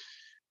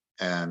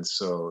 And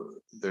so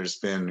there's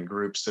been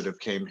groups that have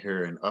came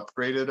here and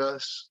upgraded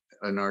us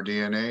in our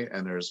DNA,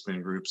 and there's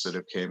been groups that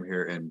have came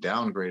here and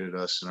downgraded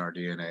us in our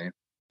DNA.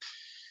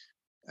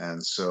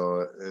 And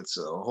so it's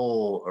a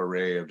whole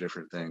array of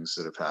different things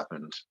that have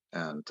happened.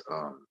 And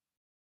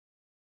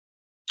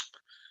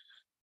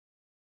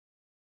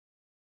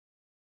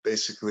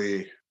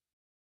basically,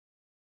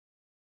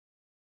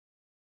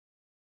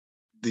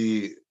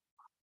 the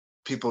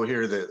people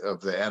here that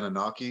of the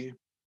Anunnaki,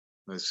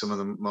 like some of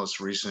the most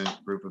recent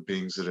group of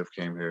beings that have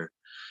came here,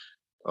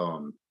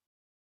 um,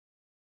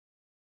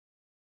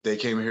 they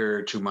came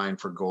here to mine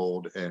for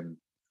gold and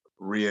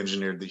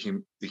re-engineered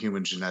the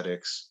human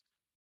genetics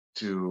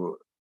to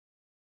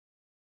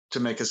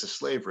make us a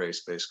slave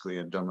race, basically,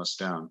 and dumb us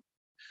down.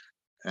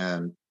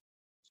 And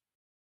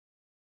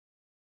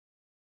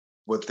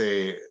what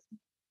they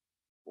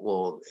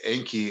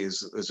Enki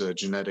is a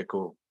genetic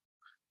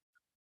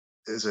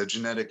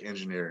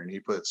engineer, and he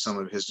put some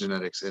of his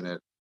genetics in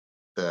it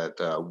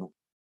that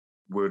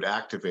would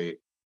activate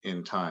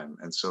in time.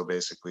 And so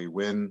basically,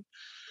 when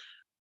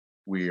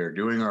we are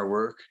doing our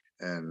work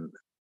and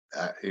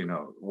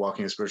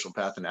walking a spiritual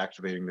path and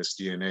activating this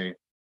DNA,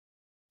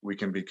 we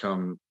can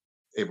become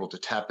able to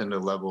tap into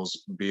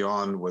levels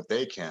beyond what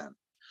they can.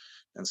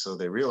 And so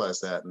they realize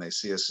that, and they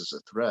see us as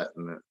a threat.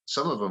 And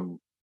some of them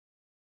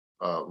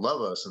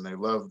love us and they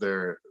love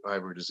their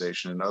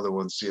hybridization, and other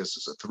ones see us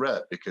as a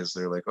threat because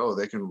they're like, oh,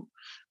 they can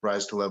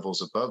rise to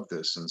levels above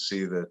this and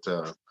see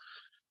that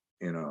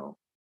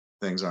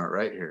things aren't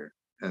right here.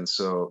 And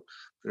so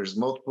there's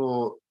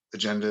multiple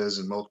agendas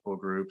and multiple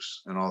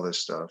groups and all this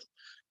stuff,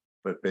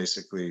 but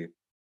basically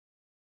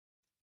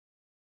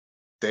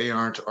they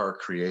aren't our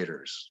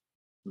creators.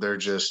 They're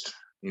just,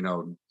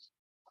 and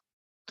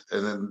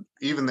then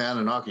even the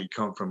Anunnaki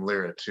come from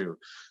Lyra too.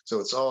 So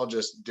it's all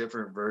just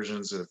different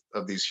versions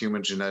of these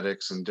human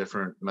genetics and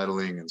different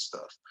meddling and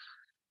stuff.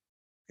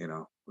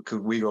 Because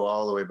we go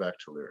all the way back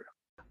to Lyra.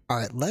 All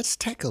right, let's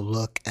take a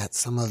look at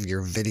some of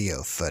your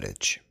video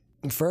footage.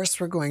 First,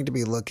 we're going to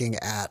be looking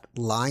at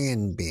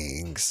lion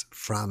beings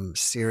from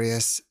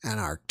Sirius and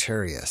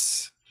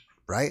Arcturus,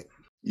 right?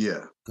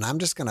 Yeah. And I'm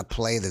just going to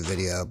play the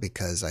video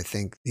because I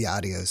think the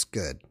audio is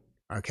good.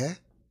 Okay?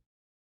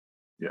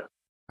 Yeah.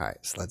 All right,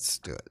 so let's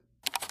do it.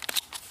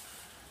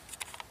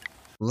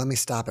 Let me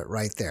stop it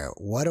right there.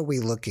 What are we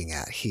looking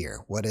at here?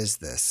 What is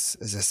this?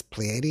 Is this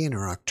Pleiadian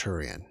or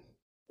Arcturian?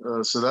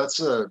 So that's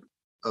a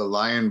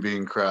lion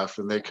being craft,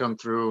 and they come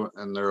through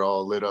and they're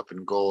all lit up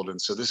in gold.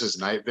 And so this is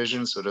night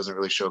vision, so it doesn't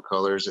really show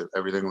colors.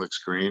 Everything looks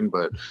green,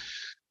 but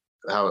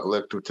how it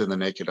looked within the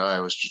naked eye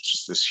was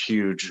just this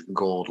huge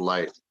gold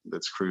light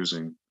that's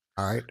cruising.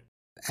 All right.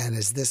 And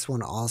is this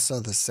one also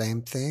the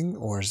same thing,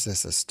 or is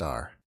this a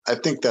star? I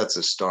think that's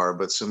a star,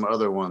 but some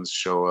other ones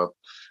show up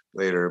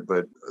later.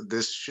 But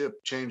this ship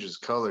changes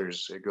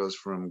colors. It goes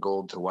from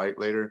gold to white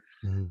later.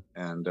 Mm-hmm.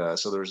 And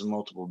so there's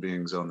multiple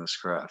beings on this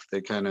craft.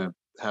 They kind of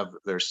have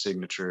their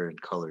signature in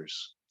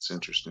colors. It's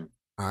interesting.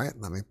 All right,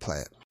 let me play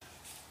it.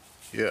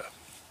 Yeah.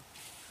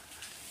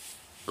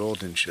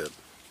 Golden ship.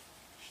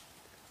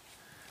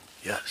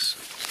 Yes.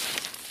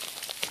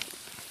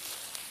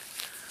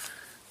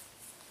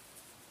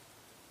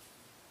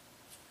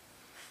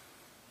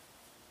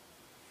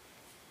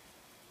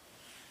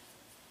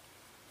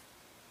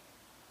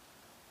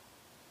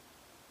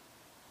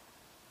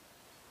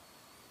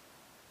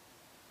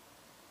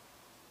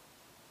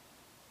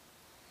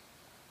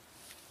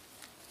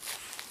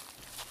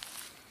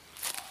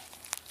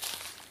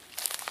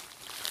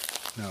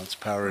 Now it's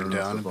powering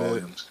down a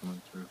bit.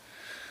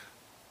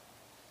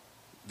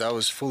 That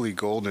was fully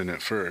golden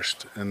at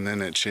first, and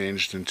then it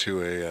changed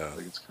into I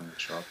think it's kind of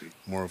choppy.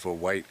 More of a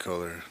white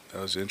color.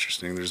 That was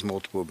interesting. There's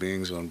multiple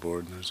beings on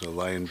board. There's a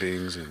lion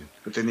beings and.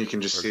 But then you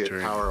can just see it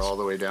power all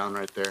the way down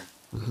right there.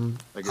 Mm-hmm.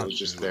 Like it was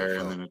just there,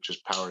 and then it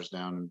just powers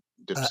down and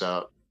dips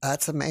out.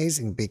 That's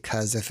amazing,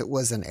 because if it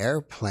was an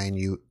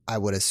airplane, I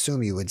would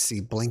assume you would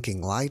see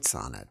blinking lights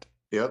on it.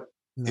 Yep.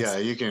 Yeah,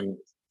 you can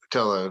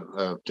tell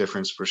a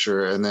difference for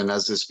sure. And then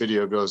as this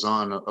video goes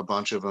on, a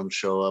bunch of them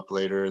show up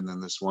later, and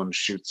then this one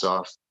shoots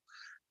off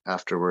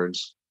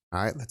afterwards.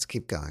 All right, let's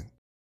keep going.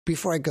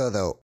 Before I go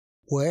though,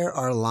 where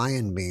are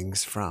lion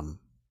beings from?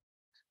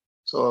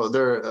 So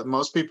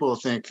most people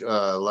think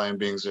lion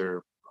beings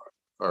are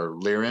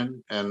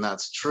Lyran, and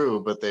that's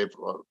true, but they've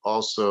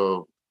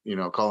also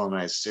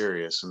colonized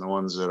Sirius, and the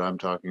ones that I'm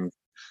talking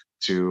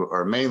to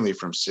are mainly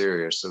from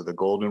Sirius, so the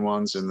golden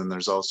ones, and then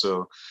there's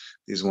also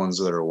these ones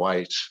that are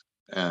white.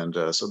 And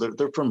so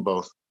they're from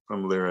both,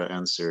 from Lyra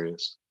and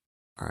Sirius.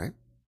 All right.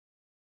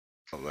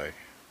 Okay.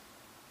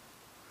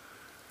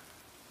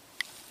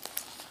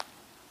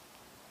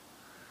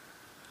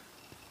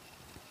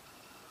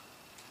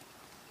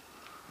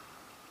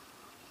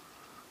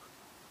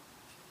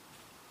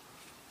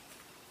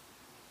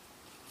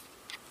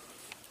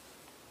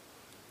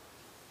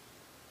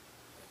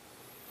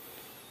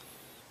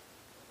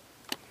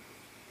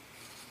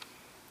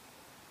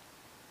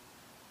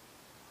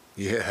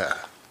 Yeah.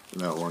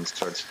 And that one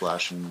starts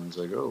flashing, and it's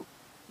like, oh,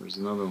 there's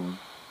another one.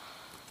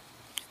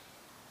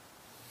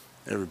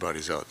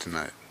 Everybody's out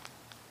tonight.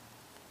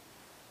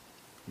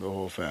 The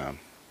whole fam.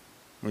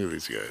 Look at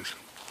these guys.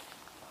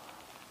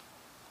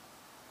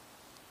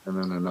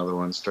 And then another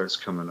one starts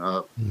coming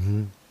up.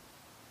 Mm-hmm.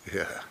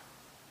 Yeah.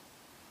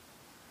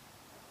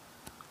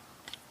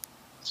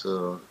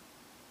 So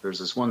there's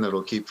this one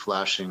that'll keep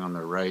flashing on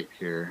the right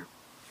here.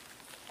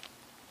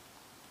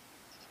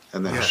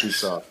 And then it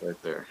shoots off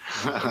right there.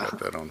 I got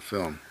that on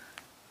film.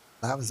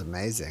 That was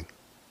amazing.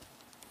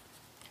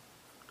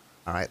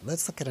 All right,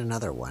 let's look at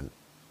another one.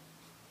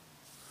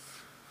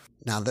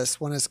 Now, this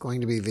one is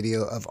going to be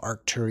video of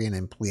Arcturian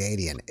and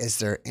Pleiadian. Is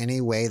there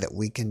any way that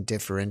we can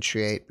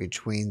differentiate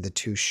between the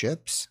two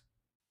ships?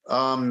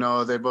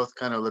 No, they both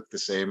kind of look the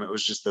same. It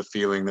was just the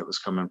feeling that was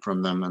coming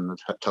from them and the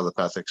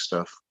telepathic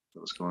stuff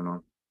that was going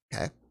on.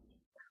 Okay.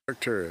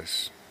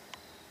 Arcturus.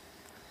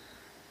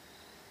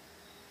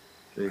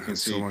 So you can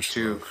see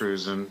two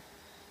cruising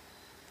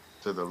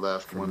to the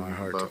left, From one my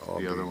heart above to all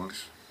the other one.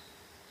 beings,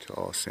 to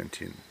all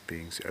sentient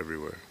beings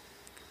everywhere.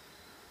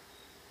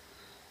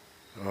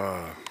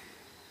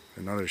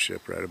 Another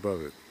ship right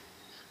above it.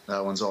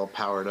 That one's all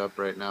powered up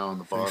right now on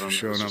the bottom. Thanks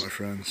for showing up, my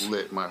friends.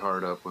 Lit my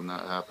heart up when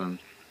that happened.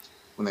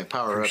 When they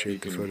power up, you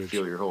can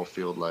feel your whole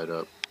field light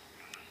up.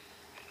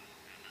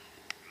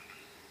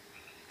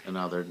 And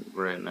now they're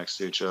right next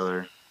to each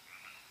other.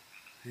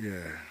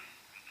 Yeah.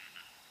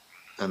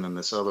 And then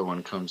this other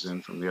one comes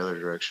in from the other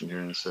direction here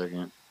in a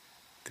second.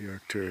 The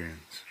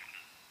Arcturians.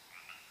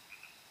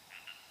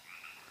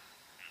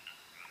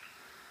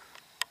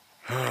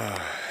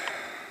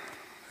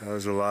 That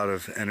was a lot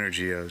of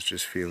energy I was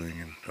just feeling.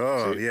 And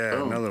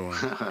another one.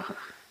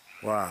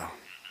 Wow.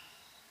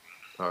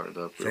 Powered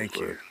up real Thank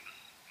quick. you.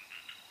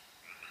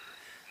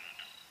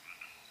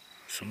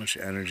 So much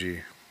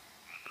energy,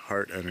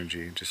 heart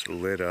energy, just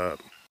lit up.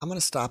 I'm going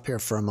to stop here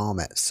for a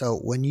moment. So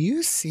when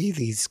you see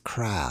these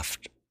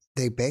craft,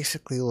 they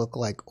basically look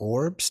like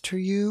orbs to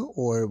you,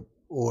 or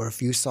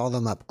if you saw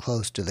them up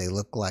close, do they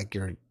look like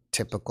your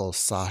typical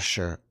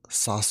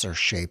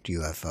saucer-shaped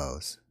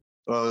UFOs?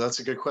 Well, that's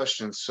a good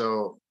question.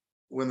 So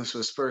when this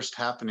was first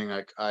happening,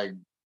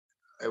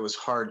 it was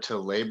hard to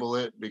label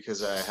it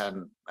because I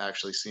hadn't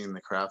actually seen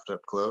the craft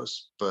up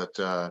close, but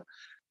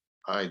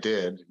I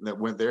did.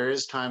 There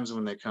is times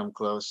when they come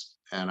close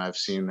and I've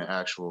seen the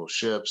actual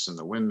ships and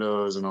the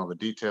windows and all the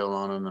detail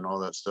on them and all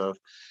that stuff.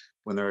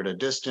 When they're at a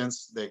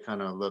distance, they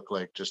kind of look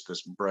like just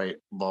this bright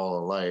ball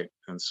of light.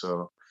 And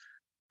so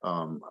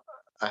I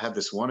had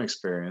this one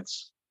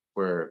experience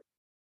where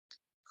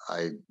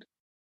I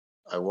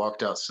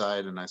walked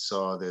outside and I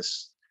saw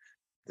this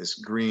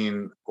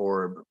green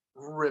orb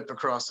rip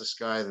across the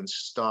sky, then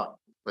stop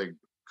like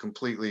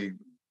completely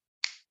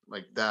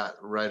like that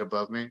right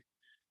above me.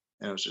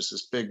 And it was just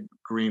this big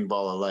green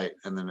ball of light.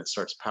 And then it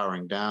starts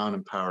powering down.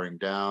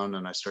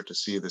 And I start to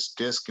see this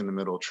disc in the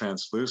middle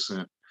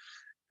translucent,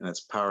 and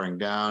it's powering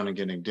down and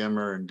getting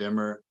dimmer and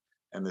dimmer.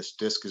 And this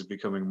disc is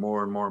becoming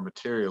more and more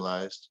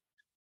materialized.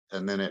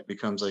 And then it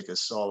becomes like a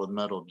solid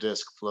metal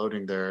disc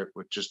floating there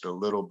with just a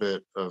little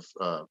bit of,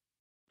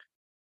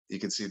 you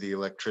can see the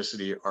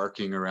electricity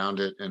arcing around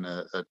it in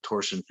a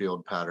torsion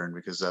field pattern,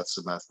 because that's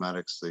the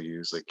mathematics they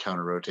use, like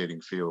counter rotating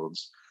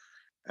fields.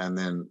 And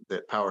then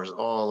it powers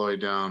all the way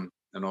down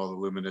and all the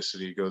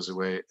luminosity goes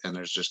away and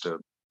there's just a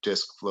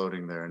disc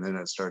floating there. And then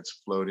it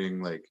starts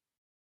floating like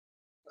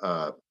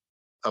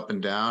up and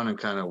down and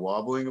kind of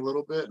wobbling a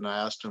little bit. And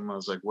I asked them, I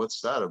was like,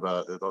 what's that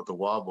about the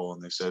wobble?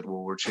 And they said,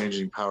 well, we're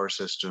changing power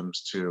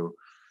systems to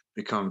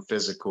become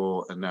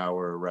physical, and now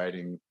we're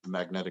riding the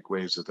magnetic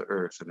waves of the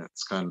earth, and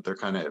they're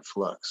kind of at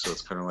flux, so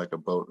it's kind of like a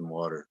boat in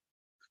water.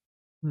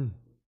 And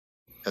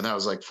that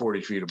was like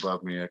 40 feet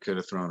above me. I could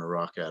have thrown a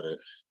rock at it.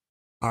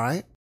 All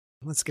right,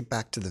 let's get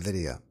back to the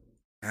video.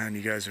 And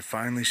you guys are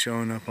finally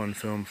showing up on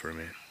film for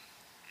me.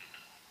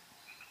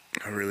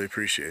 I really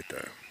appreciate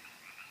that.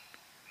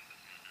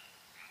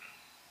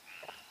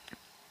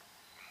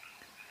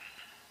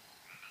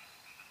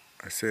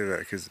 I say that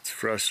because it's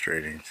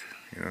frustrating.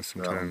 You know,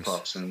 sometimes that one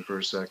pops in for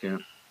a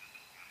second.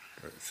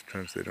 But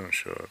sometimes they don't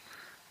show up.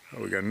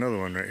 Oh, we got another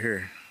one right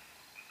here.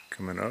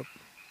 Coming up.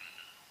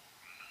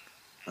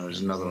 Oh,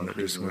 there's another one that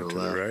just went to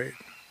the right.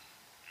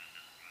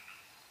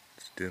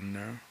 It's dim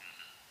now.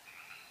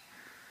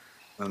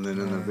 And then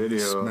in the video,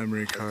 this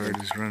memory card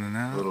is running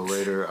out. A little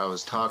later, I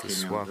was talking,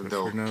 and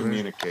they'll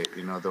communicate.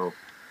 You know,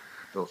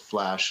 they'll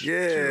flash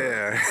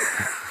to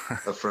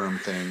affirm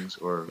things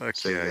or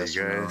say yes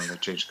or no, and they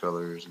change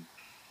colors.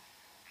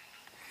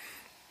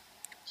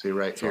 See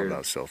right it's here. It's all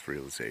about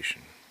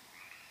self-realization.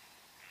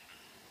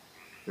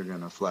 They're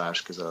gonna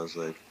flash because I was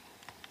like,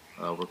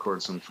 I'll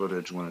record some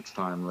footage when it's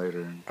time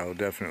later. I'll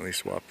definitely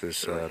swap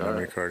this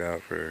memory card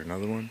out for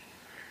another one,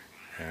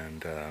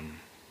 and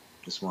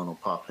this one will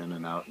pop in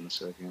and out in a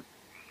second.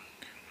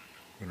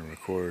 I'm gonna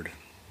record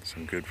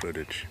some good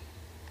footage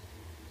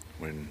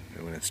when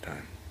it's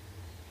time.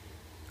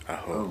 I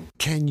hope.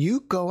 Can you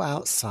go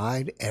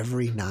outside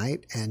every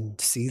night and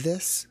see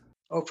this?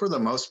 Oh, for the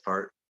most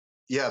part.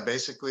 Yeah,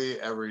 basically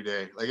every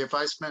day. Like if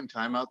I spend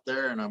time out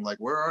there and I'm like,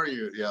 where are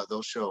you? Yeah,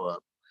 they'll show up.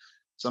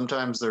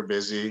 Sometimes they're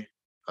busy.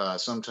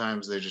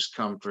 Sometimes they just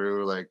come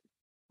through like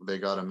they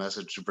got a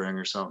message to bring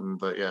or something.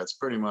 But yeah, it's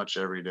pretty much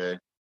every day.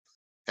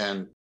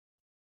 And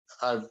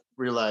I've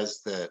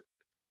realized that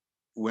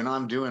when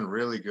I'm doing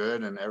really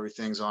good and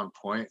everything's on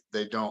point,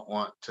 they don't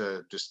want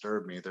to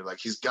disturb me. They're like,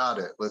 he's got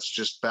it. Let's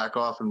just back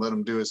off and let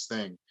him do his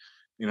thing.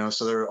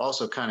 So they're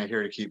also kind of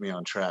here to keep me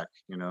on track.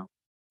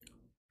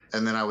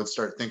 And then I would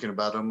start thinking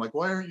about it. I'm like,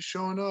 why aren't you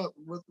showing up?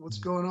 What's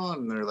going on?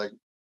 And they're like,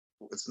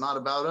 it's not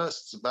about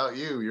us. It's about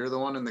you. You're the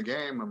one in the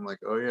game. I'm like,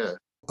 oh, yeah.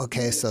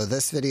 Okay, so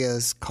this video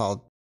is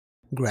called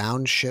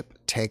Ground Ship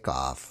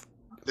Takeoff.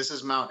 This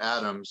is Mount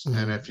Adams.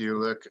 And if you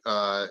look,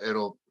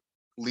 it'll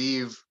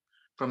leave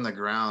from the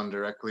ground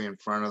directly in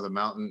front of the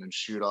mountain and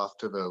shoot off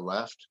to the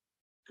left,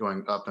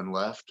 going up and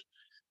left.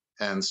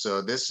 And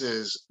so this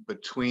is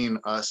between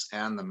us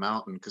and the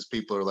mountain, because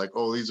people are like,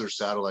 oh, these are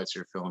satellites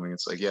you're filming.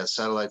 It's like, yeah,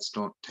 satellites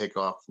don't take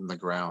off from the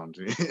ground.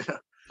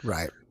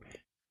 Right.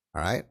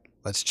 All right,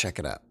 let's check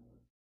it out.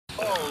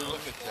 Oh,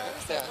 look at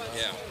that.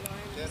 Yeah.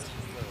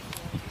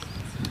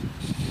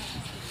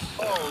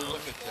 Oh,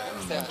 look at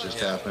that. It just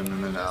happened,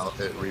 and then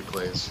it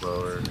replays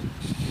slower.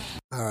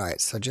 All right,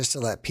 so just to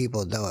let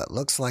people know, it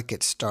looks like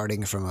it's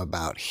starting from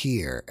about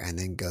here and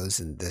then goes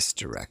in this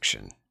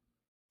direction.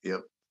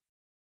 Yep.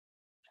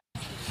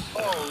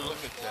 Oh, look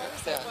at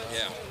that.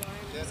 Yeah.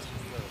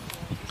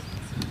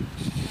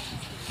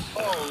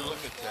 Oh,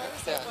 look at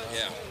that.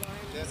 Yeah.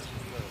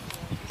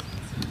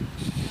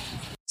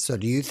 So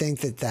do you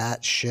think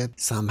that ship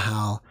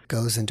somehow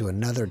goes into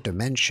another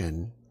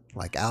dimension,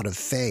 like out of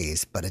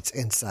phase, but it's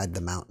inside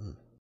the mountain?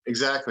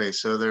 Exactly.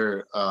 So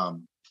they're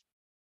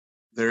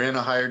in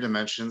a higher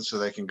dimension, so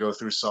they can go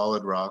through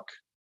solid rock.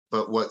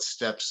 But what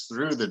steps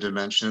through the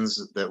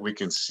dimensions that we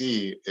can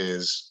see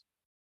is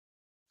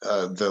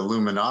the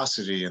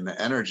luminosity and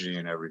the energy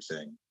and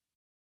everything.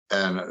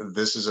 And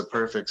this is a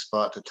perfect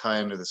spot to tie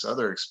into this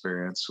other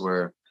experience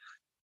where,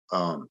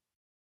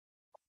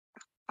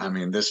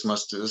 this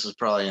is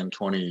probably in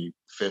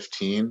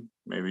 2015,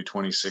 maybe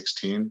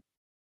 2016.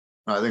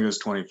 No, I think it was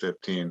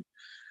 2015.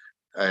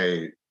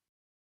 I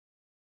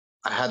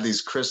had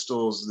these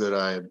crystals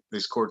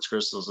these quartz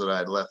crystals that I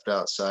had left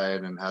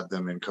outside and had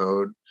them in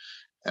code,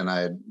 and I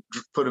had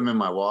put them in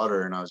my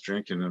water and I was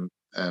drinking them.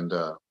 And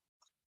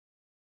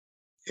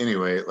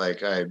anyway,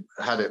 like I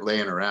had it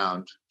laying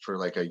around for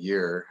like a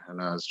year,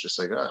 and I was just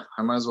like,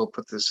 I might as well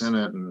put this in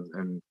it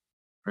and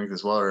drink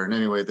this water. And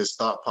anyway, this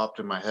thought popped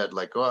in my head,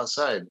 like, go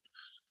outside,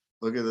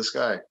 look at the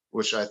sky,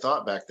 which I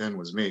thought back then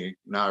was me.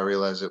 Now I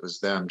realize it was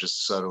them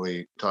just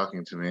subtly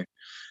talking to me.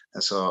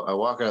 And so I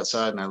walk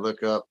outside and I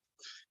look up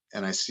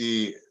and I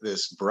see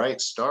this bright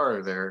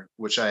star there,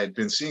 which I had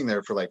been seeing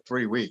there for like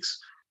 3 weeks.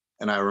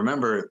 And I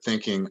remember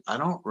thinking, I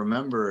don't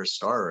remember a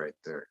star right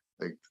there.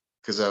 Like,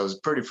 because I was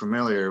pretty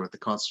familiar with the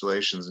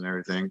constellations and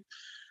everything.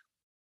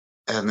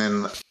 And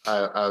then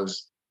I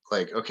was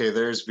like, okay,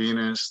 there's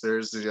Venus,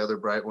 there's the other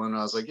bright one.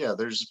 I was like, yeah,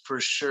 there's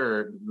for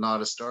sure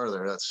not a star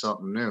there. That's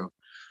something new.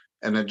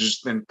 And it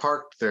just been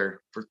parked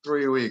there for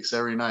 3 weeks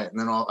every night. And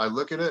then I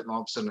look at it and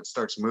all of a sudden it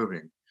starts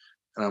moving.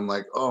 And I'm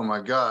like, oh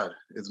my God,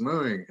 it's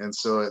moving. And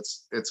so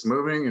it's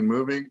moving and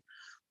moving.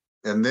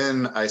 And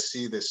then I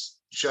see this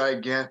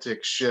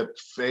gigantic ship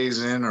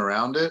phase in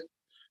around it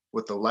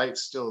with the light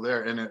still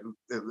there. And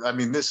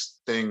this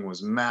thing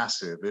was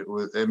massive.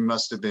 It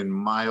must have been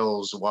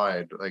miles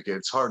wide. Like,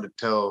 it's hard to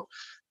tell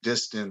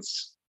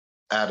distance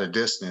at a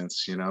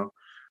distance,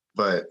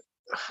 but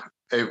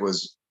it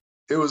was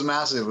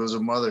massive. It was a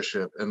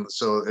mothership. And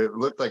so it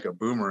looked like a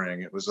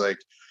boomerang. It was like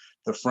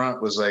the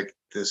front was like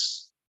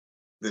this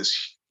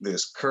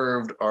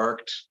curved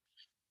arced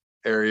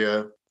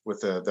area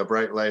with the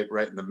bright light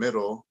right in the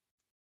middle,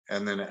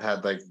 and then it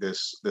had like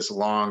this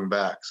long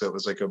back, so it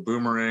was like a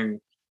boomerang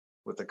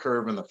with a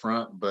curve in the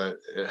front, but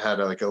it had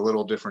like a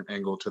little different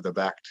angle to the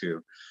back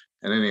too.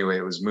 And anyway,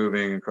 it was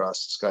moving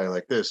across the sky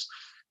like this,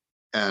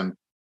 and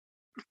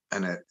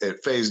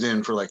it phased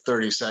in for like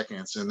 30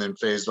 seconds and then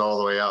phased all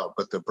the way out,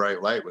 but the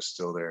bright light was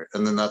still there.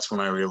 And then that's when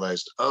I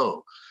realized,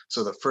 oh,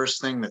 so the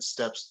first thing that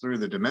steps through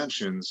the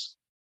dimensions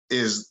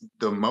is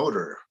the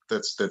motor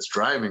that's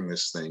driving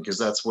this thing, because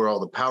that's where all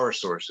the power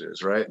source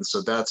is, right? And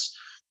so that's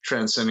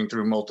transcending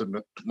through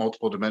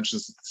multiple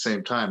dimensions at the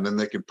same time. Then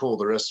they can pull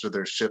the rest of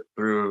their ship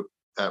through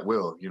at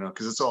will,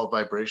 because it's all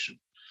vibration.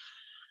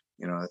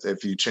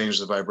 If you change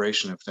the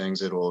vibration of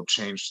things, it'll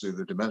change through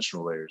the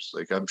dimensional layers.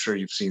 Like, I'm sure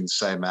you've seen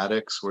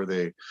cymatics where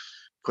they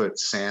put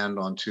sand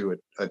onto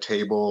a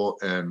table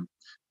and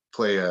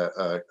play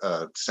a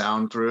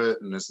sound through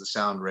it, and as the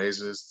sound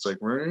raises, it's like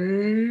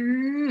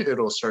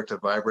it'll start to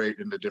vibrate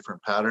into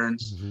different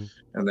patterns.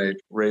 And they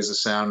raise the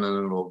sound,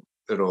 and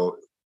it'll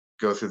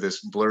go through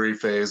this blurry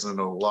phase, and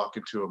it'll lock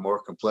into a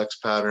more complex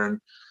pattern,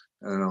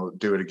 and it'll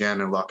do it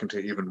again and lock into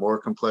an even more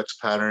complex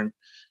pattern.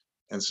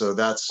 And so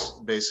that's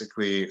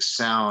basically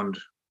sound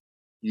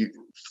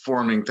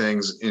forming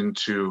things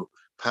into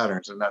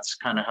patterns, and that's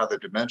kind of how the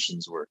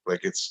dimensions work.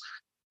 Like, it's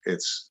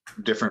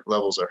different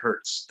levels of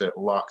hertz that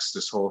locks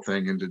this whole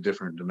thing into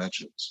different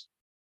dimensions.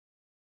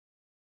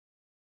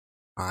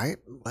 All right,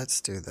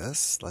 let's do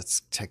this.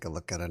 Let's take a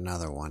look at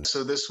another one.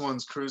 So this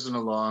one's cruising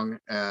along,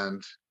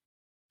 and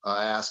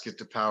I ask it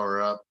to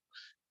power up,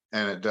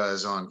 and it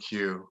does on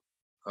cue.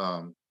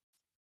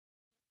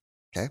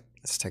 Okay,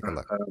 let's take a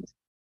look.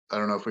 I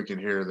don't know if we can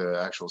hear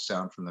the actual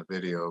sound from the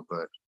video,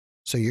 but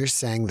So you're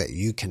saying that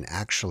you can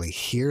actually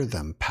hear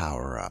them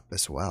power up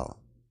as well?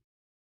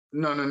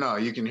 no.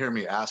 You can hear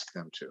me ask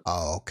them to.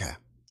 Oh, okay.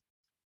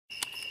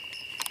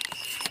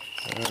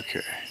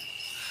 Okay.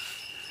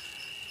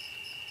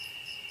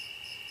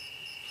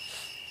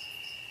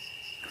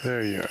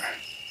 There you are.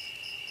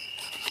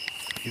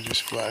 You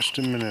just flashed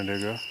a minute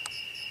ago.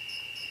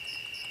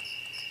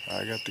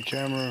 I got the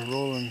camera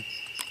rolling.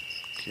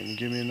 Can you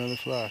give me another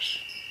flash?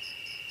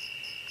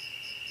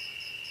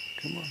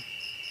 Come on.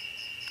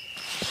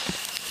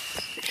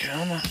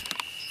 Come on.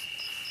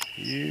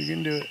 You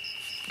can do it.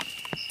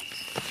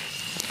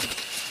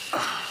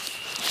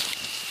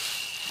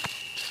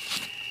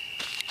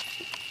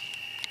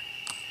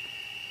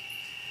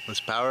 Let's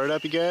power it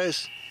up, you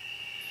guys.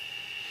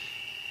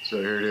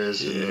 So here it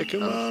is. Yeah, and,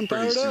 come on, power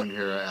pretty it soon up.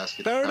 here I ask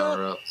it Power to it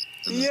power up. up.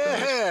 And it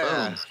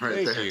Yeah. goes, boom, right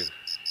Thank there. you.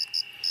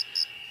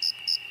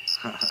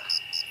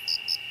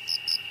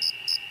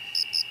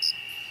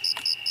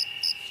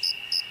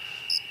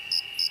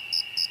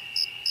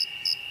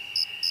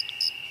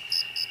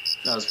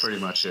 That was pretty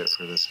much it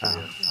for this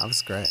video. Oh, that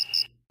was great.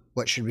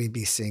 What should we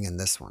be seeing in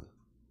this one?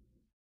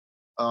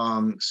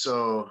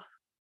 So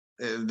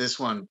this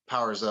one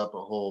powers up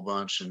a whole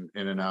bunch and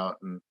in and out,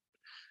 and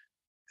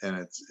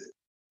it's,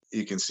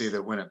 you can see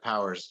that when it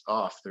powers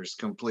off, there's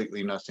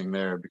completely nothing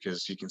there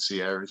because you can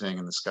see everything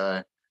in the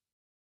sky.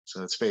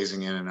 So it's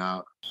phasing in and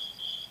out.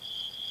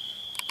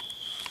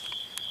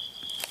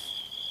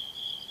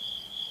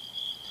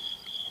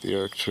 The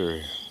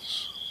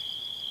Arcturians.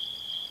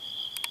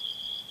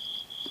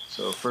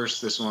 So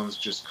first, this one's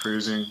just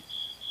cruising,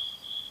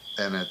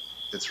 and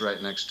it's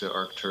right next to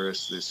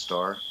Arcturus, this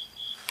star,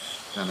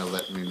 kind of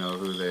letting me know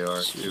who they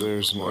are. So too,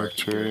 there's an before I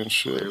can hear it Arcturian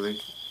ship.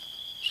 clearly.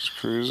 Just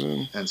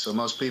cruising. And so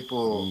most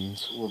people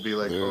And will be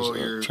like, there's "Oh,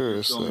 you're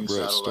Arcturus, filming that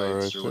bright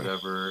star satellites right or there.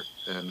 whatever,"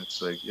 and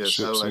it's like, yeah,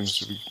 Ship seems satellites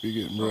to be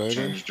getting will brighter.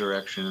 change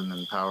direction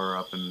and power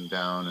up and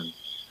down, and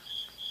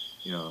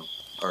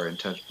are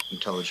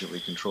intelligently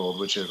controlled,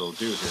 which it'll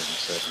do here in a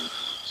second.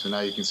 So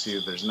now you can see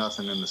that there's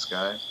nothing in the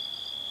sky,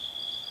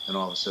 and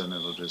all of a sudden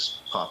it'll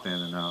just pop in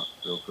and out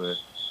real quick.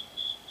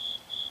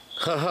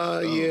 Haha,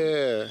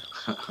 yeah.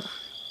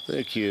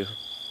 Thank you.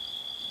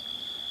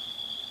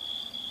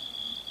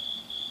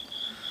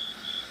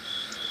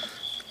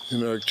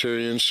 An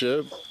Arcturian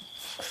ship.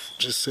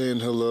 Just saying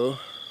hello.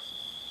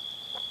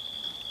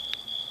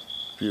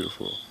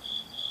 Beautiful.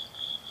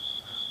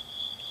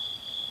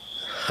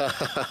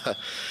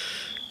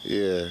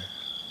 Yeah.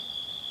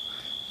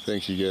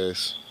 Thank you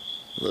guys.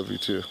 Love you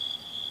too.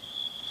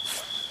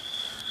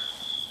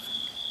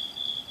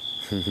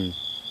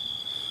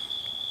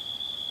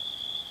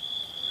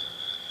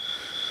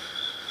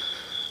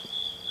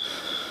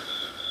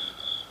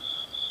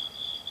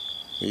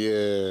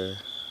 Yeah.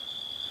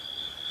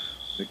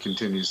 It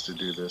continues to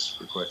do this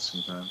for quite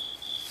some time.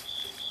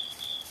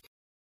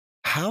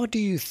 How do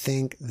you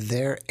think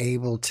they're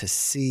able to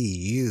see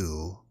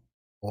you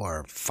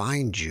or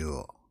find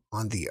you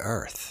on the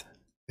Earth,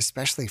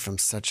 especially from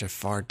such a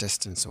far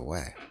distance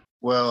away?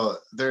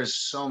 Well, there's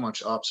so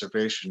much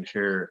observation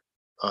here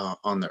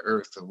on the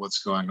Earth of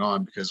what's going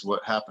on, because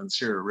what happens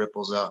here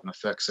ripples out and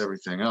affects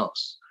everything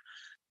else.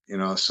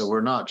 So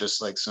we're not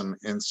just like some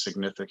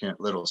insignificant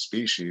little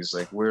species.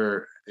 Like,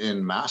 we're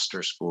in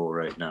master school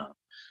right now,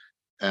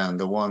 and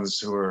the ones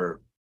who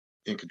are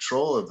in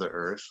control of the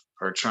Earth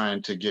are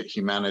trying to get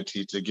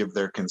humanity to give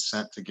their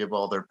consent to give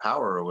all their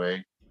power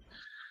away.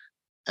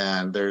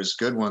 And there's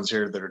good ones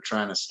here that are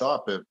trying to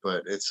stop it,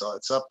 but it's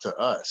up to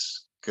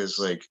us, because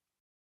like,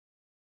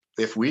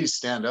 if we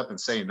stand up and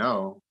say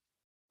no,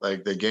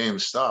 like, the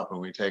games stop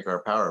and we take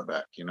our power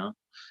back.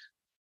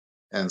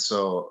 And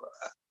so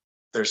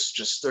there's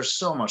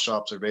so much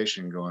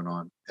observation going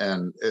on,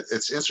 and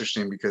it's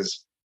interesting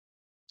because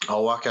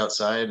I'll walk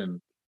outside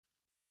and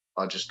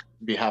I'll just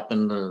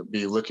happen to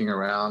be looking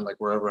around, like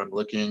wherever I'm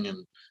looking,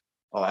 and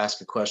I'll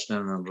ask a question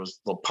and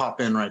they'll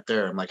pop in right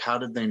there. I'm like, how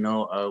did they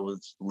know I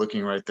was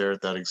looking right there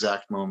at that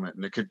exact moment?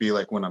 And it could be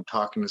like when I'm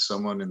talking to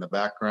someone in the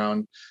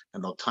background,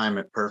 and they'll time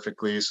it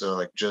perfectly. So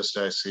like, just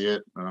I see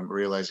it, and I'm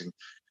realizing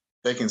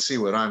they can see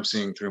what I'm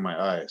seeing through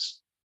my eyes,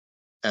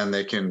 and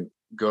they can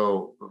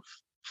go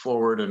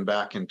forward and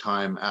back in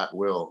time at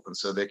will. And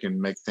so they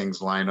can make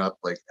things line up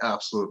like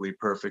absolutely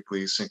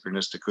perfectly,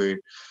 synchronistically.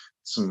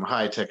 Some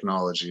high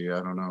technology,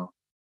 I don't know.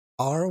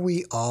 Are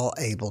we all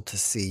able to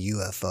see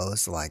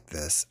UFOs like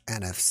this?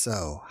 And if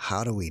so,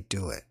 how do we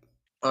do it?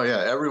 Oh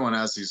yeah, everyone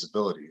has these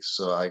abilities.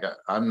 So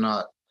I'm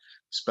not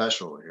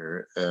special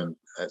here. And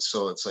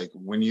so it's like,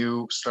 when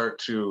you start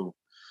to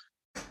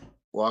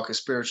walk a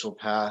spiritual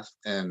path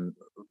and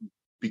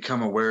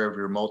become aware of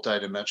your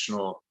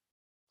multidimensional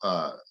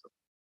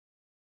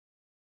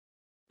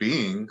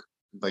being,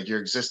 like you're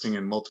existing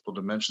in multiple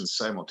dimensions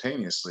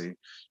simultaneously,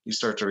 you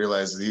start to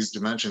realize these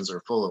dimensions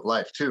are full of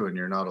life too, and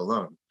you're not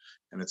alone.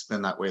 And it's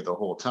been that way the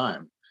whole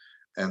time.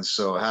 And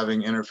so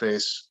having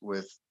interface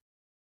with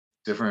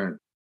different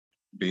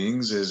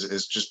beings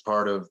is just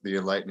part of the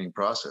enlightening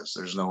process.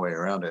 There's no way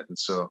around it. And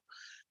so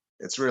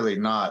it's really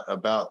not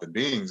about the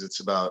beings.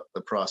 It's about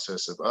the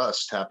process of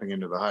us tapping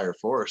into the higher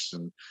force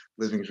and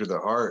living through the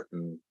heart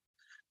and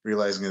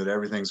realizing that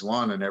everything's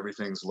one and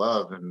everything's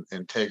love and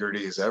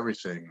integrity is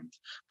everything,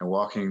 and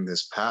walking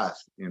this path,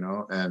 you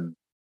know. And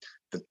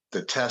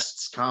the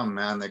tests come,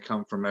 man, they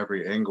come from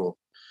every angle,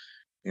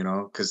 you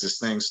know, because this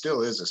thing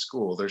still is a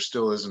school. There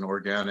still is an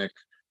organic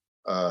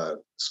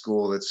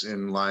school that's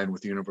in line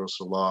with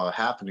universal law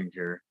happening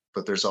here,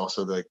 but there's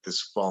also like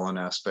this fallen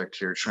aspect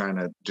here trying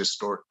to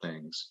distort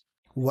things.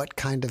 What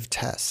kind of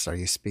tests are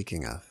you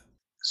speaking of?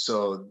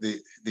 So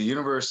the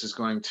universe is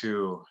going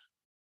to,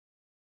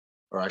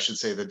 or I should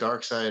say the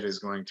dark side is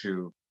going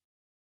to,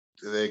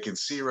 they can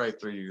see right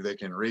through you. They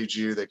can read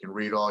you. They can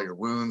read all your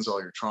wounds,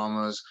 all your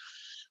traumas,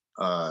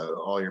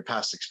 all your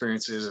past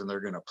experiences, and they're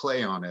going to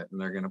play on it, and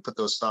they're going to put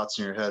those thoughts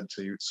in your head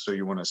to you, so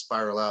you want to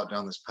spiral out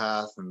down this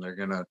path, and they're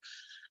going to,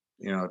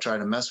 you know, try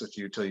to mess with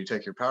you till you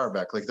take your power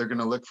back. Like they're going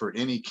to look for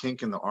any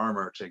kink in the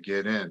armor to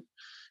get in.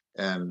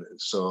 And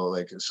so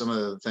like some of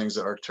the things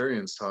that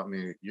Arcturians taught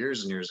me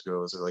years and years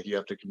ago is that, like, you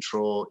have to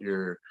control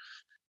your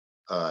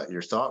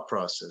thought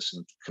process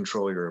and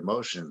control your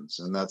emotions,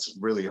 and that's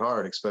really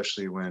hard,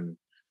 especially when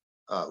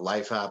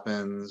life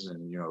happens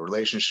and, you know,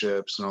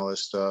 relationships and all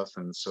this stuff.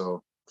 And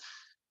so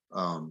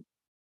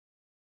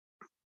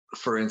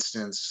for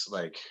instance,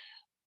 like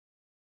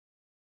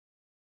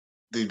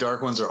the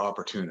dark ones are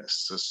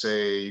opportunists. So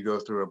say you go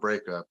through a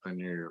breakup and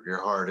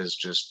your heart is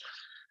just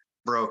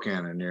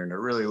broken and you're in a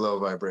really low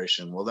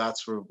vibration. Well,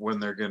 that's when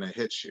they're going to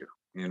hit you.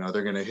 You know,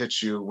 they're going to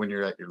hit you when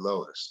you're at your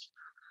lowest.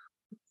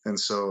 And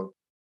so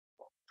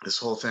this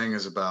whole thing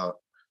is about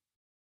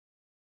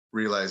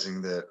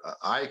realizing that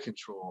I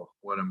control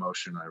what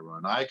emotion I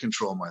run. I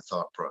control my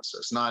thought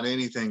process, not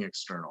anything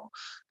external,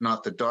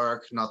 not the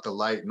dark, not the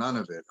light, none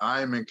of it.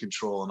 I'm in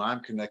control, and I'm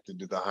connected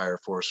to the higher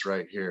force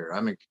right here.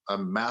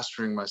 I'm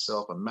mastering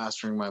myself. I'm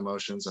mastering my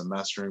emotions. I'm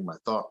mastering my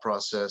thought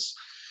process.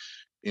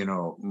 You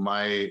know,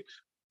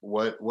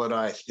 what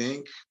I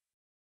think,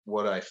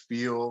 what I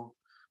feel,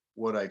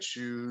 what I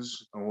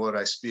choose, and what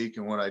I speak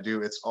and what I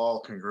do, it's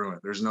all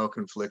congruent. There's no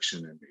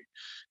confliction in me,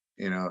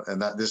 you know.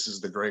 And that this is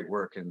the great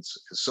work. And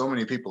so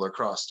many people are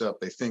crossed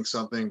up. They think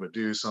something but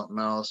do something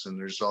else, and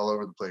they're just all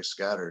over the place,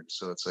 scattered.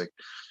 So it's like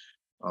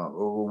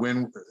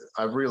when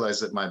I've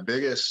realized that my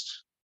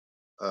biggest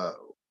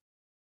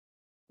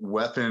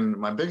weapon,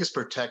 my biggest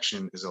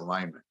protection is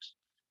alignment.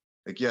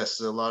 Like, yes,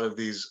 a lot of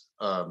these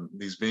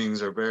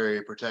beings are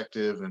very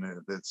protective, and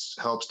it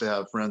helps to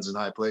have friends in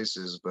high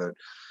places, but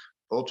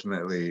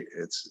ultimately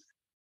it's,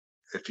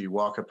 if you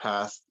walk a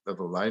path of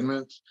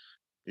alignment,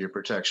 your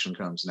protection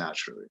comes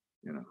naturally,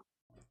 you know.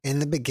 In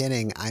the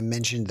beginning, I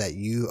mentioned that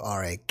you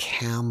are a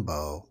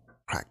Kambo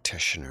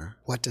practitioner.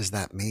 What does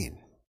that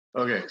mean?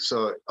 Okay,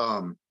 so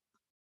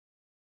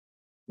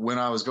when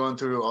I was going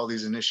through all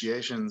these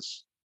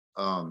initiations,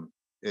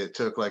 it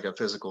took like a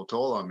physical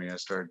toll on me. I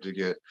started to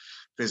get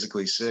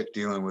physically sick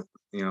dealing with,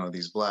 you know,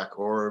 these black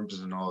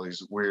orbs and all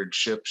these weird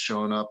ships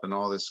showing up and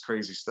all this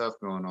crazy stuff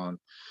going on,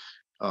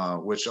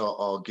 which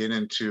I'll get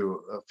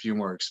into a few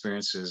more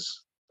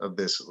experiences of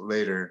this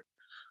later.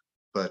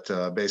 But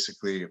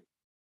basically,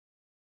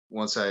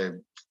 once I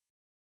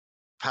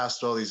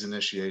passed all these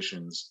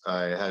initiations,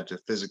 I had to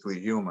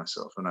physically heal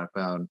myself, and I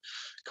found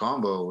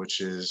Kambo,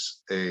 which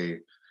is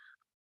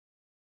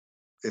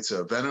it's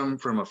a venom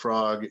from a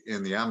frog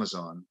in the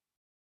Amazon,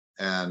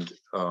 and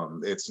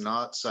it's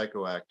not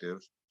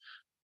psychoactive,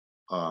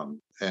 and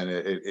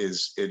it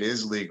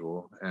is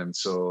legal, and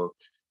so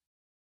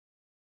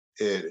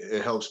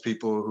it helps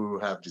people who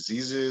have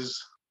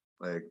diseases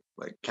like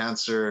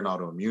cancer and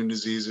autoimmune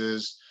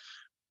diseases,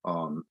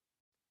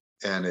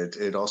 and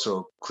it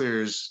also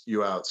clears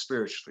you out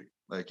spiritually.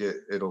 Like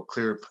it'll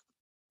clear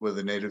what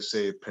the natives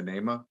say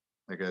panema,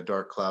 like a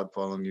dark cloud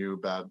following you,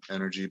 bad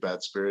energy,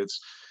 bad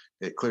spirits.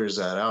 It clears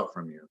that out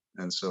from you.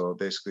 And so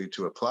basically,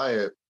 to apply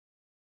it,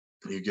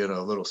 you get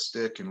a little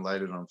stick and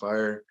light it on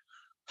fire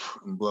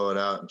and blow it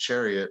out and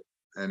cherry it,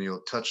 and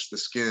you'll touch the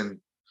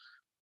skin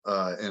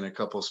in a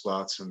couple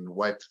spots and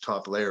wipe the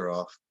top layer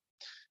off,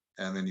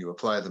 and then you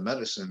apply the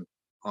medicine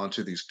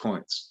onto these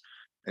points.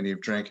 And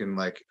you've drinking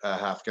like a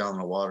half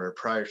gallon of water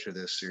prior to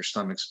this, so your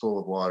stomach's full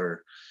of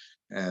water,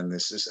 and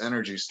this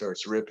energy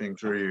starts ripping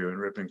through you and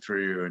ripping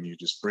through you, and you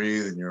just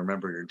breathe and you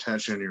remember your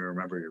intention, you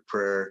remember your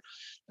prayer,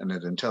 and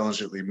it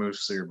intelligently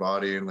moves through your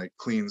body and like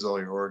cleans all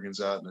your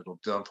organs out, and it'll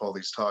dump all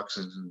these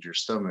toxins into your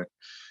stomach.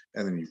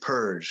 And then you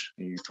purge,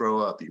 and you throw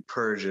up, you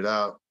purge it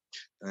out,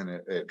 and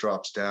it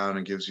drops down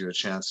and gives you a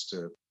chance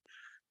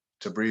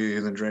to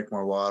breathe and drink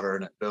more water,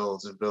 and it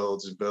builds and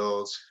builds and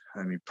builds,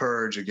 and you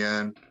purge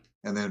again,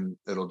 and then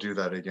it'll do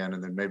that again,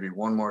 and then maybe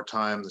one more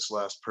time, this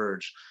last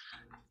purge.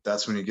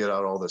 That's when you get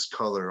out all this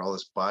color, all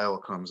this bile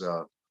comes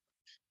out.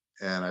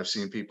 And I've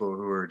seen people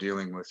who are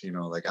dealing with, you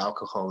know, like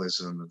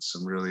alcoholism and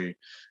some really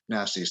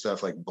nasty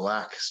stuff, like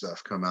black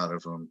stuff, come out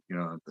of them. You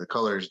know, the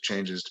color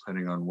changes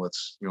depending on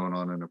what's going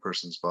on in a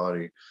person's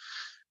body.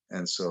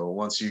 And so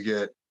once you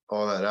get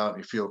all that out and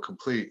you feel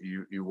complete,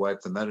 you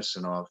wipe the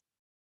medicine off,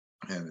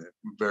 and it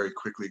very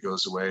quickly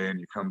goes away, and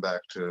you come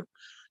back to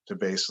to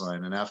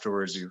baseline. And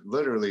afterwards, you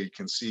literally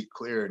can see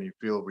clear and you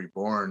feel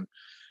reborn.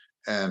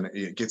 And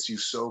it gets you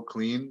so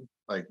clean,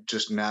 like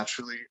just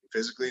naturally,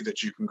 physically,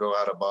 that you can go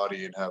out of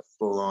body and have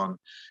full on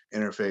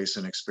interface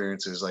and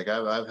experiences. Like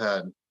I've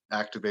had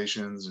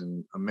activations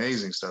and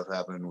amazing stuff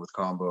happen with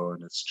combo,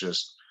 and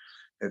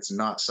it's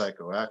not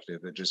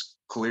psychoactive. It just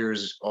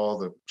clears all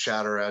the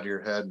chatter out of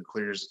your head and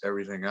clears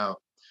everything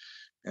out.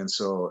 And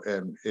so,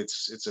 and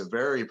it's a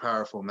very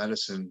powerful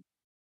medicine.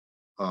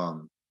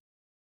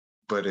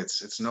 But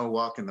it's no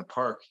walk in the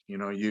park. You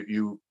know,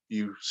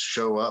 you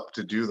show up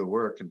to do the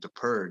work and to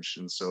purge,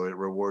 and so it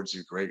rewards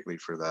you greatly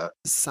for that.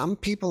 Some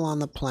people on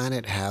the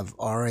planet have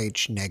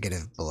Rh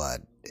negative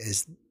blood.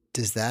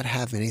 Does that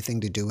have anything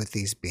to do with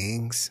these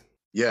beings?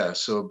 Yeah,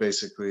 so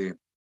basically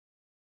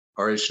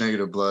Rh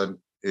negative blood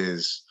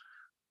is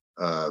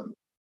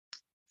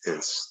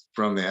it's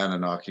from the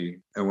Anunnaki,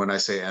 and when I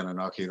say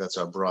Anunnaki, that's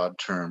a broad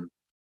term,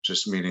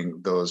 just meaning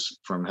those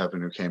from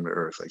heaven who came to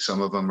earth. Like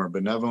some of them are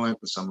benevolent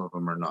and some of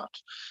them are not.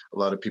 A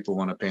lot of people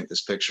want to paint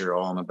this picture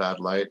all in a bad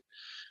light,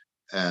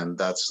 and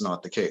that's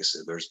not the case.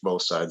 There's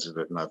both sides of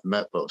it, and I've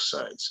met both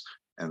sides.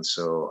 And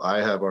so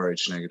I have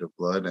Rh negative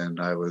blood, and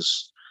I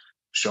was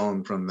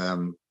shown from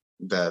them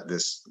that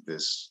this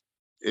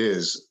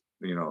is,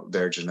 you know,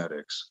 their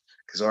genetics,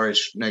 because Rh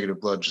negative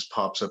blood just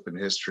pops up in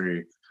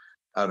history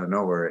out of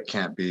nowhere. It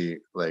can't be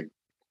like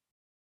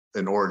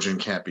an origin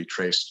can't be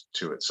traced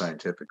to it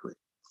scientifically.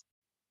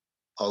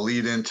 I'll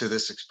lead into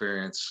this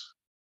experience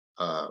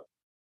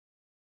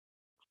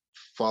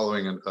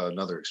following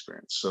another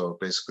experience. So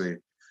basically,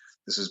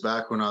 this is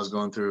back when I was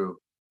going through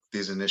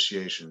these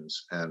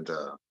initiations, and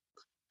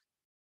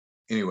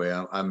anyway,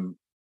 I'm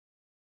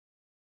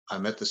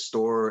at the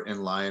store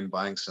in line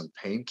buying some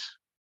paint,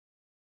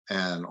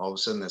 and all of a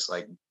sudden this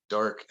like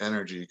dark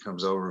energy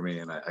comes over me,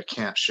 and I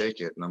can't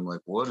shake it, and I'm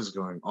like, what is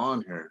going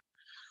on here?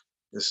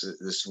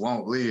 This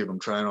won't leave. I'm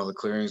trying all the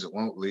clearings, it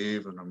won't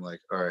leave, and I'm like,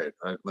 all right,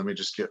 let me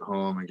just get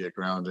home and get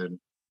grounded.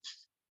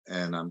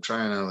 And I'm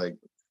trying to like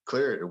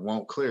clear it. It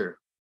won't clear.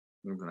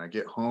 And when I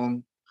get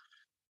home,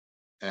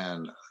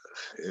 and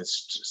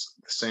it's just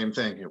the same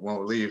thing. It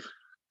won't leave.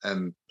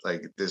 And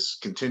like this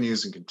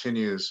continues and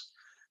continues.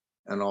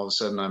 And all of a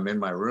sudden I'm in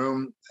my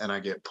room and I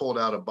get pulled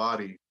out of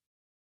body,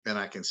 and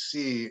I can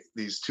see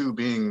these two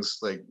beings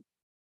like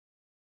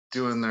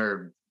doing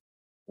their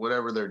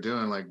whatever they're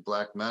doing, like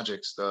black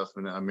magic stuff.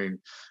 And I mean,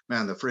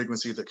 man, the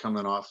frequency that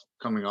coming off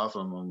of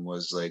them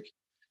was like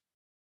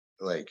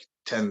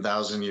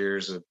 10,000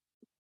 years of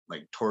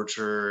like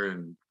torture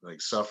and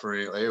like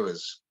suffering. It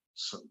was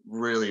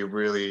really,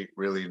 really,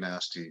 really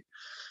nasty.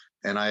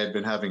 And I had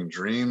been having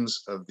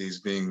dreams of these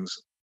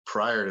beings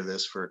prior to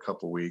this for a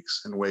couple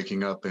weeks, and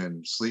waking up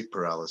in sleep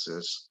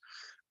paralysis.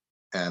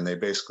 And they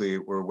basically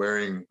were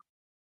wearing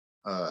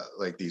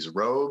like these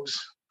robes,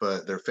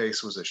 but their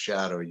face was a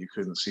shadow. You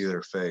couldn't see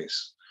their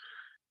face.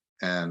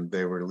 And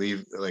they were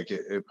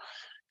it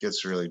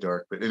gets really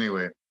dark. But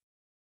anyway,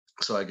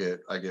 so I get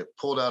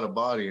pulled out of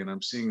body, and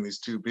I'm seeing these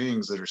two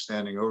beings that are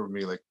standing over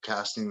me, like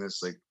casting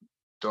this like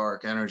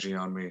dark energy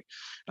on me. And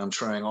I'm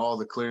trying all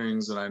the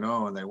clearings that I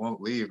know, and they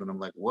won't leave. And I'm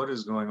like, what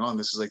is going on?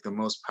 This is like the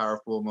most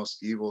powerful,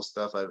 most evil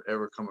stuff I've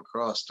ever come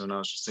across. And I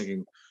was just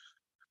thinking,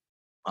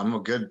 I'm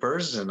a good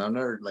person. I've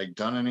never like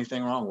done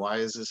anything wrong. Why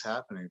is this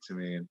happening to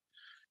me?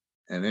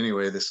 And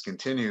anyway, this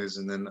continues.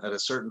 And then at a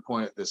certain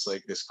point,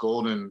 this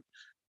golden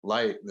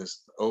light,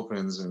 this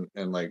opens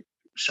and like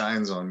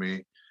shines on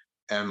me.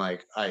 And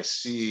like, I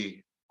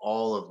see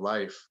all of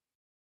life,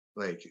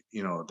 like,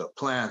 you know, the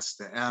plants,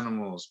 the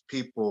animals,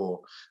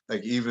 people,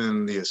 like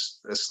even the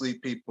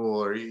asleep people,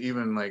 or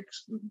even like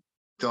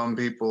dumb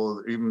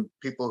people, even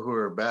people who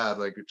are bad,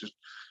 like it just,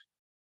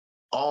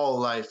 all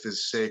life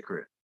is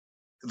sacred.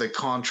 The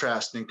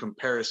contrast in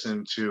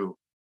comparison to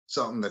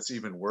something that's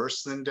even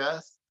worse than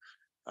death,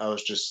 I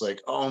was just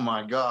like, oh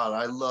my God,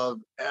 I love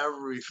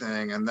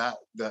everything. And that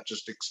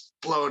just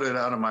exploded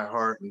out of my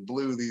heart and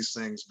blew these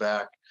things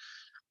back.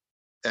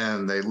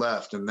 And they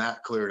left, and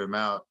that cleared them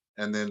out.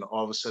 And then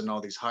all of a sudden, all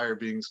these higher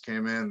beings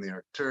came in,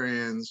 the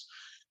Arcturians,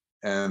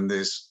 and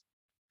this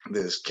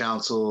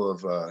council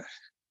of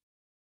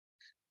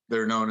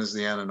they're known as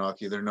the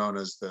Anunnaki. They're known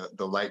as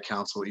the Light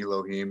Council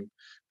Elohim.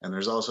 And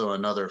there's also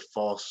another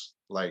false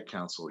Light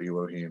Council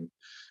Elohim,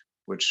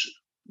 which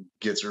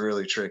gets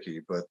really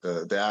tricky. But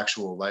the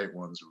actual light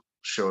ones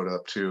showed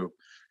up too,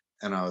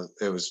 and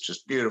it was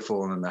just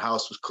beautiful. And then the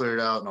house was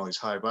cleared out, and all these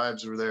high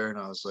vibes were there, and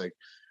I was like,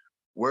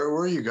 where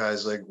were you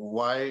guys? Like,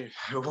 why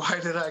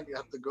did I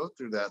have to go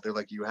through that? They're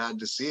like, you had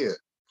to see it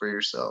for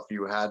yourself.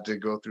 You had to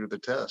go through the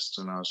test.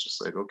 And I was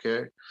just like,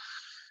 okay.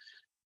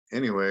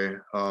 Anyway,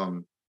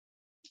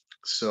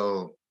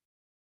 so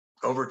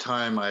over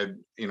time,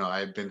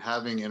 I'd been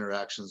having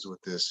interactions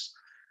with this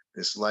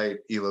light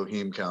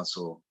Elohim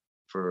council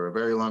for a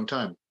very long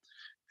time.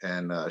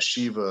 And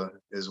Shiva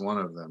is one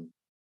of them.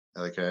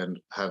 Like I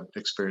had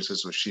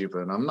experiences with Shiva,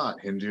 and I'm not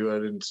Hindu. I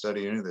didn't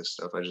study any of this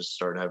stuff. I just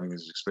started having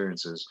these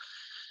experiences.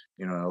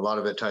 You know, a lot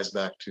of it ties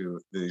back to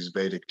these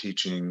Vedic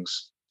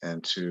teachings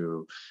and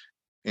to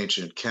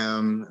ancient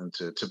Chem and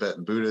to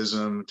Tibetan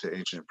Buddhism, to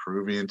ancient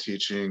Peruvian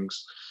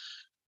teachings,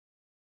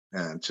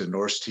 and to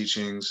Norse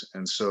teachings.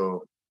 And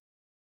so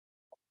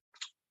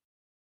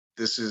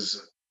this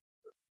is,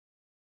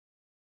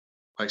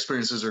 my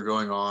experiences are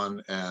going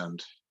on.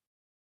 And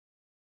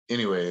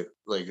anyway,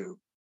 like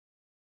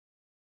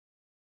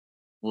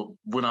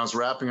when I was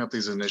wrapping up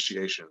these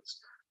initiations,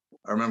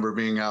 I remember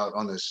being out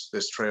on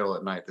this trail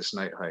at night, this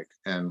night hike,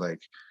 and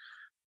like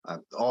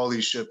all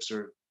these ships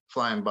are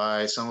flying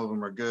by. Some of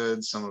them are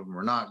good, some of them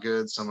are not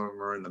good, some of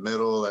them are in the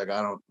middle. Like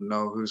I don't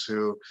know who's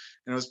who,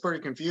 and it was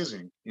pretty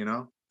confusing, you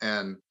know.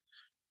 And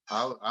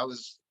I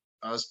was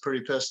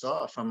pretty pissed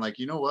off. I'm like,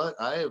 you know what?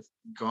 I have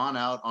gone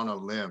out on a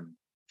limb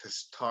to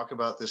talk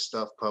about this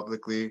stuff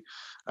publicly.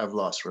 I've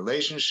lost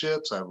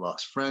relationships, I've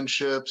lost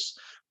friendships.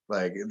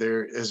 Like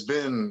there has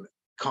been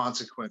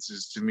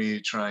consequences to me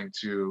trying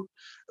to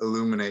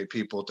illuminate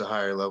people to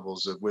higher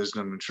levels of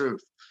wisdom and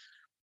truth.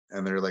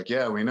 And they're like,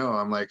 yeah, we know.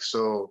 I'm like,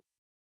 so,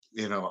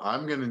 you know,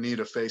 I'm going to need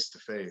a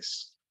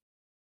face-to-face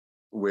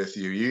with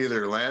you. You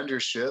either land your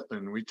ship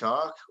and we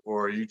talk,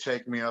 or you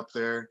take me up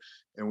there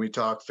and we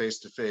talk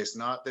face-to-face,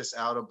 not this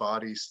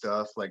out-of-body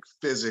stuff, like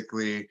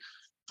physically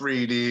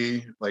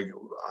 3D, like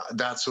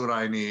that's what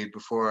I need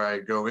before I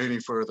go any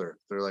further.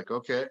 They're like,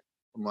 okay.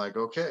 I'm like,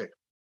 okay.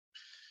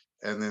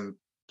 And then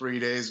 3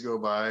 days go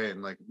by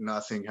and like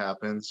nothing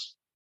happens.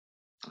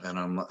 And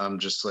I'm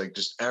just like,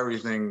 just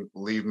everything,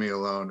 leave me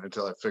alone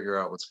until I figure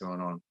out what's going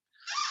on.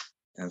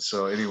 And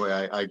so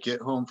anyway, I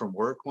get home from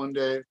work one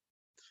day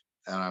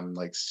and I'm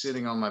like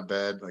sitting on my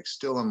bed, like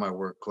still in my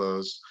work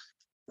clothes,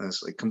 and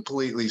it's like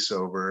completely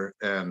sober.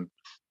 And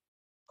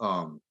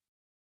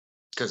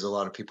because a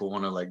lot of people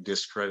want to like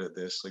discredit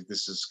this, like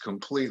this is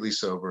completely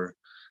sober.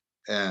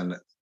 And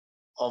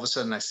all of a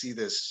sudden I see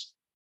this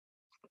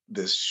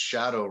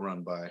shadow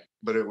run by,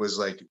 but it was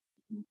like,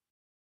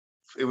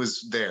 it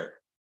was there.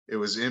 It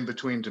was in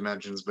between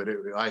dimensions, but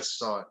I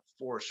saw it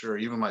for sure.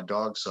 Even my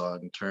dog saw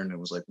it and turned and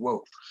was like,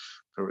 whoa,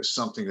 there was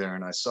something there.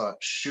 And I saw it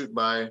shoot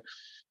by,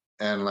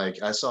 and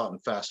like I saw it in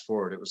fast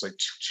forward. It was like,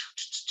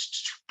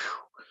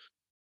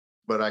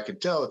 but I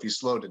could tell if you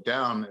slowed it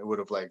down, it would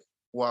have like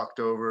walked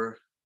over,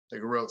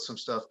 like wrote some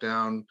stuff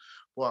down,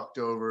 walked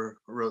over,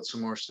 wrote some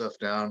more stuff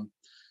down,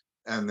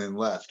 and then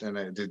left. And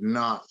it did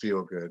not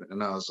feel good.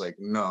 And I was like,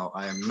 no,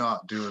 I am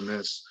not doing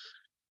this.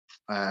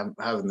 I'm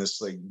having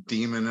this like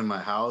demon in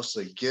my house,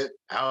 like get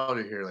out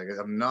of here. Like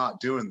I'm not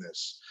doing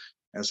this.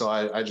 And so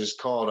I just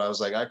called. I was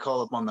like, I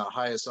call up on the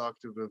highest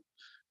octave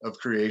of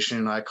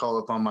creation. I call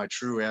upon my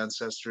true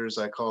ancestors.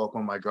 I call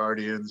upon my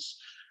guardians.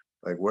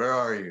 Like, where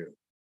are you?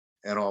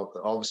 And all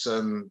of a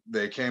sudden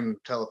they came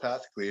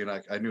telepathically, and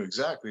I knew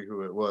exactly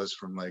who it was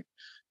from like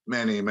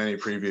many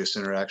previous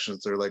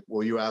interactions. They're like,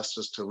 well, you asked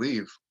us to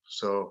leave,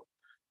 so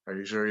are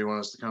you sure you want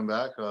us to come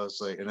back? I was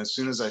like, and as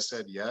soon as I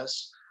said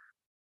yes,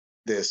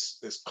 this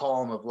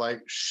column of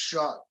light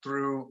shot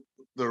through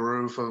the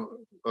roof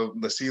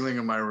of the ceiling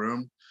of my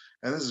room.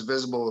 And this is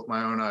visible with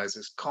my own eyes.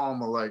 This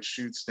column of light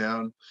shoots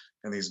down,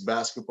 and these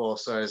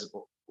basketball-sized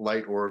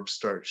light orbs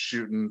start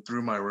shooting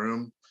through my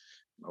room.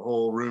 The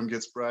whole room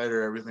gets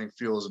brighter. Everything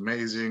feels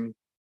amazing.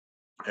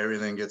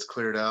 Everything gets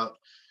cleared out.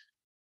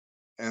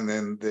 And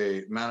then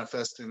they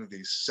manifest into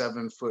these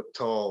 7-foot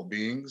tall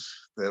beings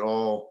that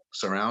all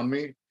surround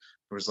me. There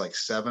was like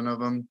 7 of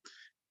them,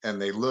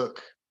 and they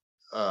look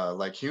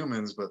like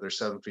humans, but they're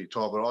 7 feet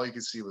tall. But all you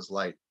could see was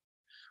light.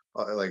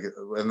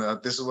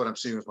 This is what I'm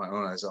seeing with my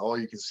own eyes. All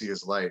you can see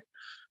is light.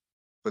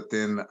 But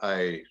then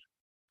I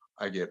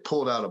get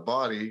pulled out of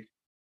body,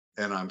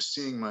 and I'm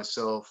seeing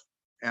myself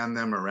and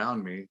them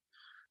around me.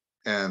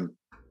 And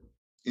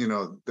you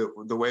know,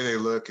 the way they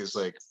look is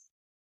like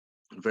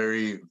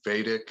very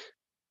Vedic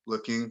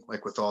looking,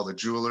 like with all the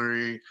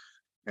jewelry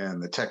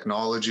and the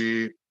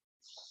technology.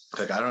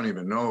 Like I don't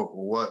even know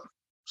what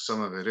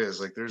some of it is.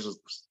 Like there's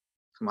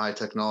some high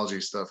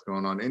technology stuff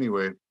going on.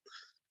 Anyway,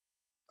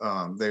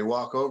 they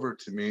walk over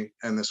to me,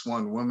 and this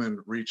one woman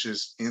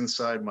reaches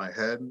inside my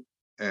head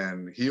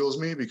and heals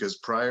me, because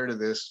prior to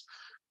this,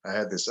 I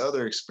had this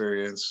other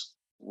experience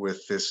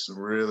with this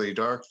really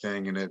dark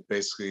thing, and it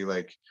basically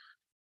like,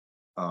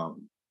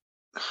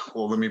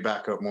 well, let me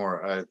back up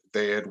more.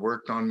 They had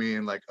worked on me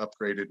and like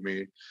upgraded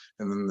me,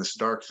 and then this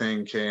dark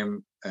thing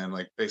came and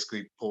like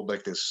basically pulled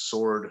like this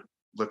sword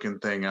looking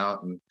thing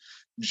out and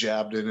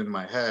jabbed it in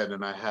my head,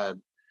 and I had,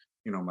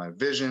 you know, my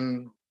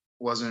vision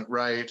wasn't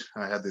right.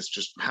 I had this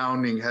just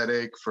pounding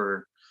headache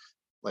for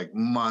like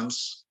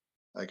months.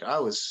 Like I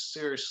was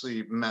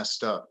seriously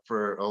messed up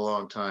for a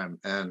long time.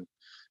 And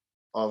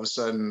all of a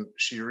sudden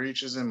she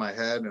reaches in my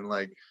head and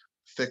like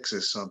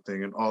fixes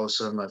something. And all of a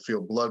sudden I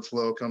feel blood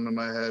flow come to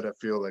my head. I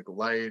feel like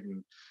light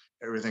and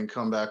everything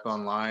come back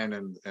online,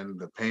 and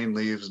the pain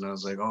leaves. And I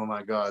was like, oh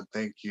my God,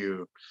 thank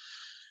you.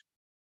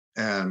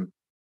 And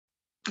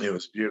it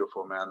was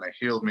beautiful, man. They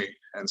healed me.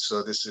 And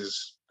so this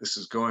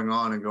is going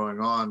on and going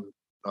on.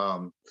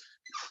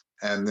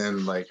 And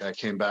then like I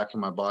came back in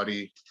my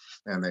body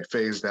and they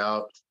phased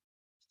out,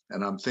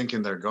 and I'm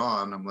thinking they're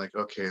gone. I'm like,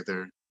 okay,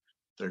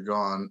 they're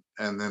gone.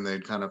 And then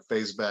they'd kind of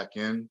phase back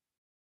in,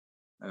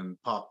 and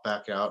pop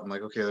back out. I'm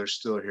like, okay, they're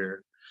still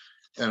here.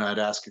 And I'd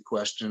ask a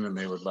question and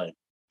they would like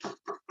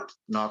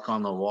knock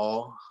on the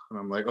wall. And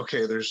I'm like,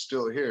 okay, they're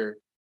still here.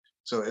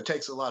 So it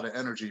takes a lot of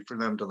energy for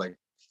them to like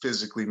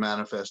physically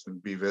manifest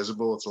and be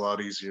visible. It's a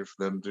lot easier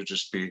for them to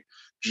just be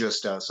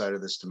just outside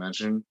of this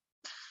dimension.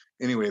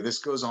 Anyway, this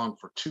goes on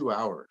for 2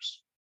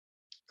 hours.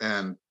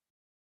 And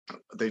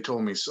they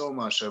told me so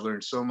much. I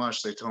learned so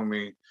much. They told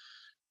me,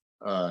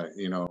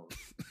 you know,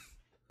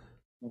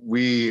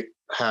 we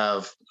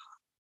have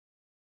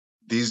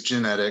these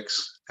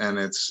genetics, and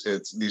it's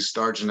these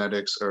star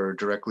genetics are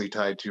directly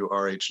tied to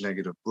Rh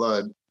negative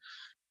blood.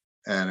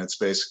 And it's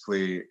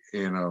basically,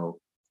 you know,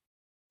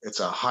 it's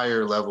a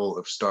higher level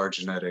of star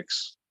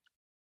genetics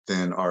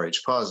than Rh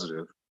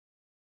positive.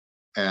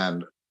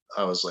 And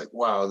I was like,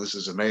 wow, this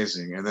is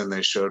amazing. And then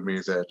they showed me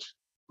that,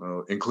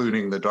 well,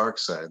 including the dark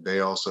side, they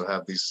also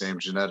have these same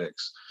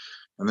genetics.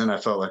 And then I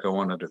felt like I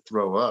wanted to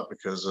throw up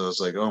because I was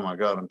like, oh my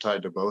God, I'm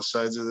tied to both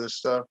sides of this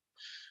stuff.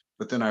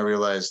 But then I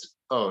realized,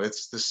 oh,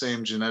 it's the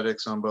same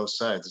genetics on both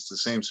sides. It's the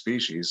same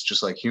species,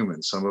 just like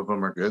humans. Some of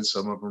them are good,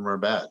 some of them are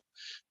bad.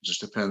 It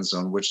just depends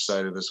on which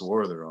side of this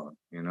war they're on,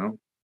 you know?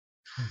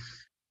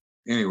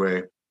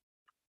 Anyway,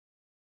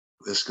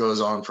 this goes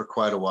on for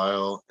quite a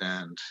while.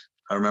 And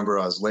I remember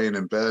I was laying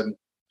in bed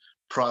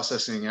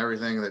processing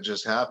everything that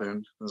just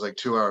happened. It was like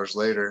 2 hours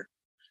later.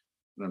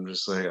 And I'm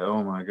just like,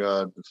 oh my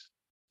God,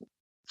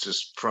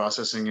 just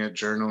processing it,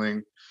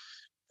 journaling.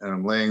 And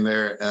I'm laying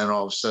there, and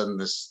all of a sudden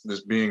this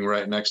being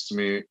right next to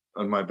me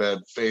on my bed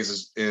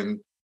phases in,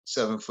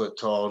 7 foot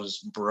tall,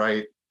 just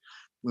bright,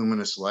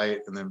 luminous light,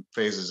 and then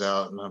phases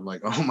out. And I'm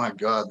like, oh my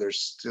God, they're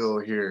still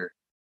here.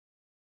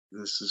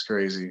 This is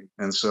crazy.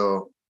 And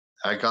so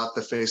I got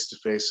the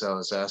face-to-face I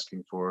was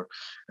asking for.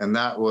 And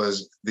that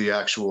was the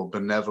actual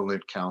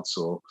benevolent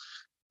council,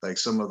 like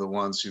some of the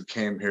ones who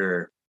came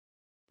here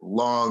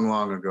long,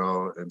 long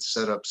ago and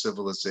set up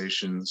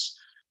civilizations,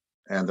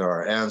 and they're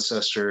our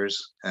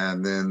ancestors.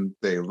 And then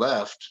they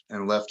left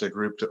a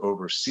group to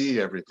oversee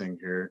everything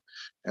here.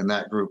 And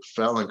that group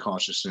fell in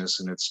consciousness,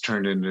 and it's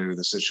turned into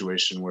the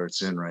situation where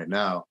it's in right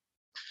now.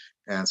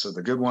 And so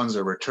the good ones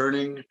are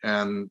returning,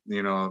 and,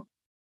 you know,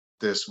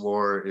 this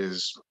war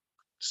is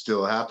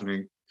still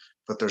happening,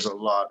 but there's a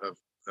lot of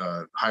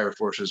higher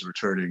forces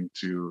returning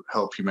to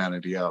help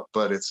humanity out.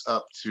 But it's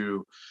up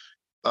to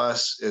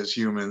us as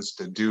humans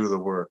to do the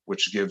work,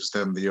 which gives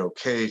them the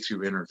okay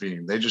to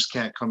intervene. They just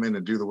can't come in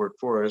and do the work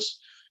for us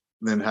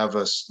and then have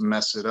us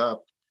mess it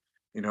up.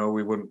 You know,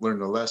 we wouldn't learn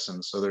the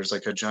lesson. So there's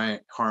like a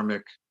giant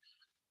karmic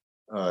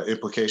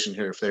implication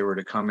here if they were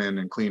to come in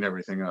and clean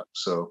everything up.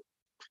 So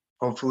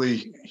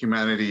hopefully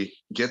humanity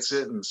gets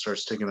it and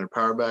starts taking their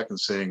power back and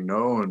saying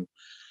no, and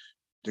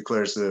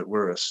declares that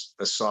we're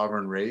a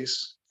sovereign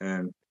race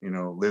and, you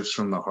know, lives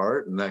from the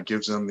heart, and that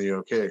gives them the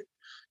okay.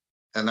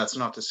 And that's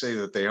not to say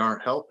that they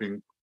aren't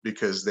helping,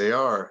 because they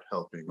are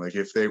helping. Like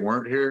if they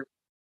weren't here,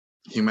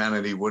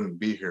 humanity wouldn't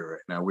be here right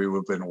now. We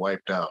would have been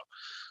wiped out.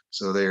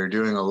 So they are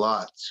doing a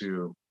lot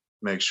to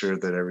make sure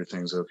that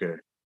everything's okay.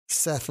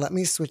 Seth, let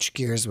me switch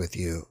gears with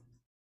you.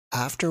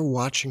 After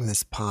watching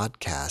this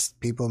podcast,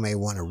 people may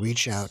want to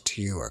reach out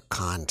to you or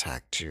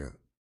contact you.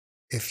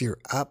 If you're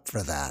up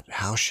for that,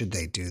 how should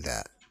they do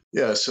that?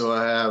 Yeah, so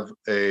I have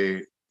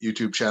a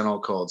YouTube channel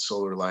called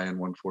Solar Lion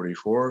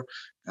 144,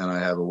 and I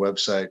have a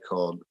website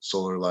called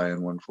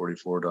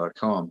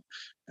solarlion144.com.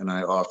 And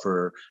I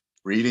offer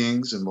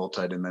readings and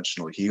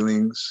multidimensional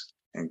healings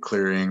and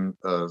clearing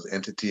of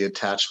entity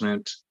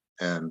attachment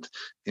and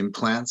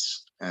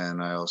implants.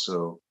 And I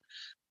also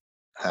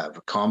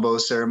have combo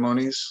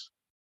ceremonies.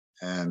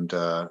 And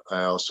I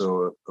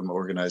also am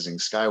organizing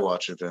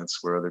Skywatch events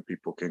where other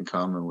people can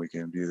come and we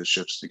can view the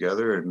ships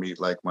together and meet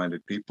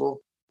like-minded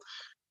people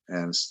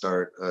and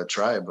start a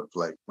tribe of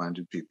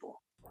like-minded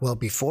people. Well,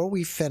 before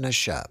we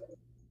finish up,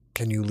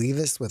 can you leave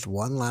us with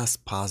one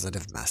last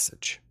positive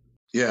message?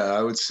 Yeah,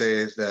 I would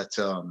say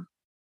that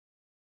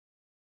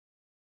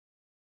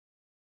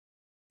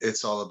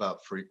it's all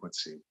about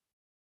frequency.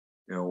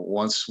 You know,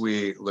 once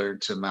we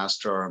learn to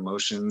master our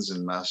emotions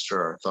and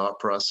master our thought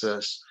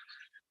process,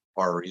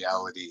 our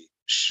reality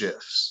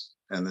shifts.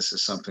 And this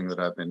is something that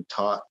I've been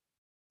taught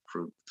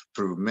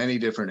through many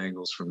different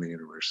angles from the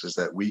universe, is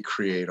that we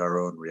create our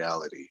own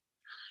reality.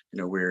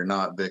 You know, we're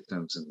not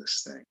victims in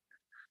this thing.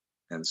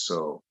 And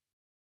so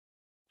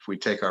if we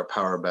take our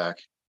power back,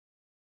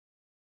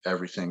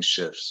 everything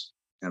shifts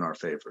in our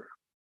favor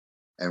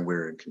and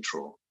we're in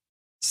control.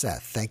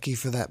 Seth, thank you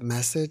for that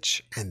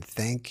message, and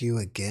thank you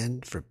again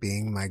for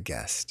being my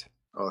guest.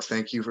 Oh,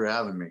 thank you for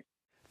having me.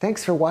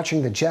 Thanks for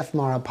watching the Jeff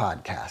Mara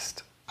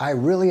podcast. I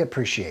really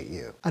appreciate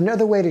you.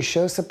 Another way to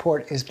show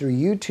support is through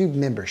YouTube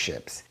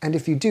memberships. And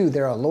if you do,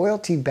 there are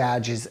loyalty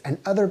badges and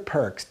other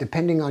perks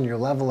depending on your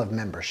level of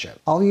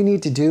membership. All you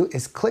need to do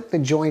is click the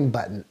join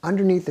button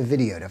underneath the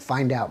video to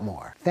find out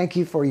more. Thank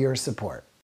you for your support.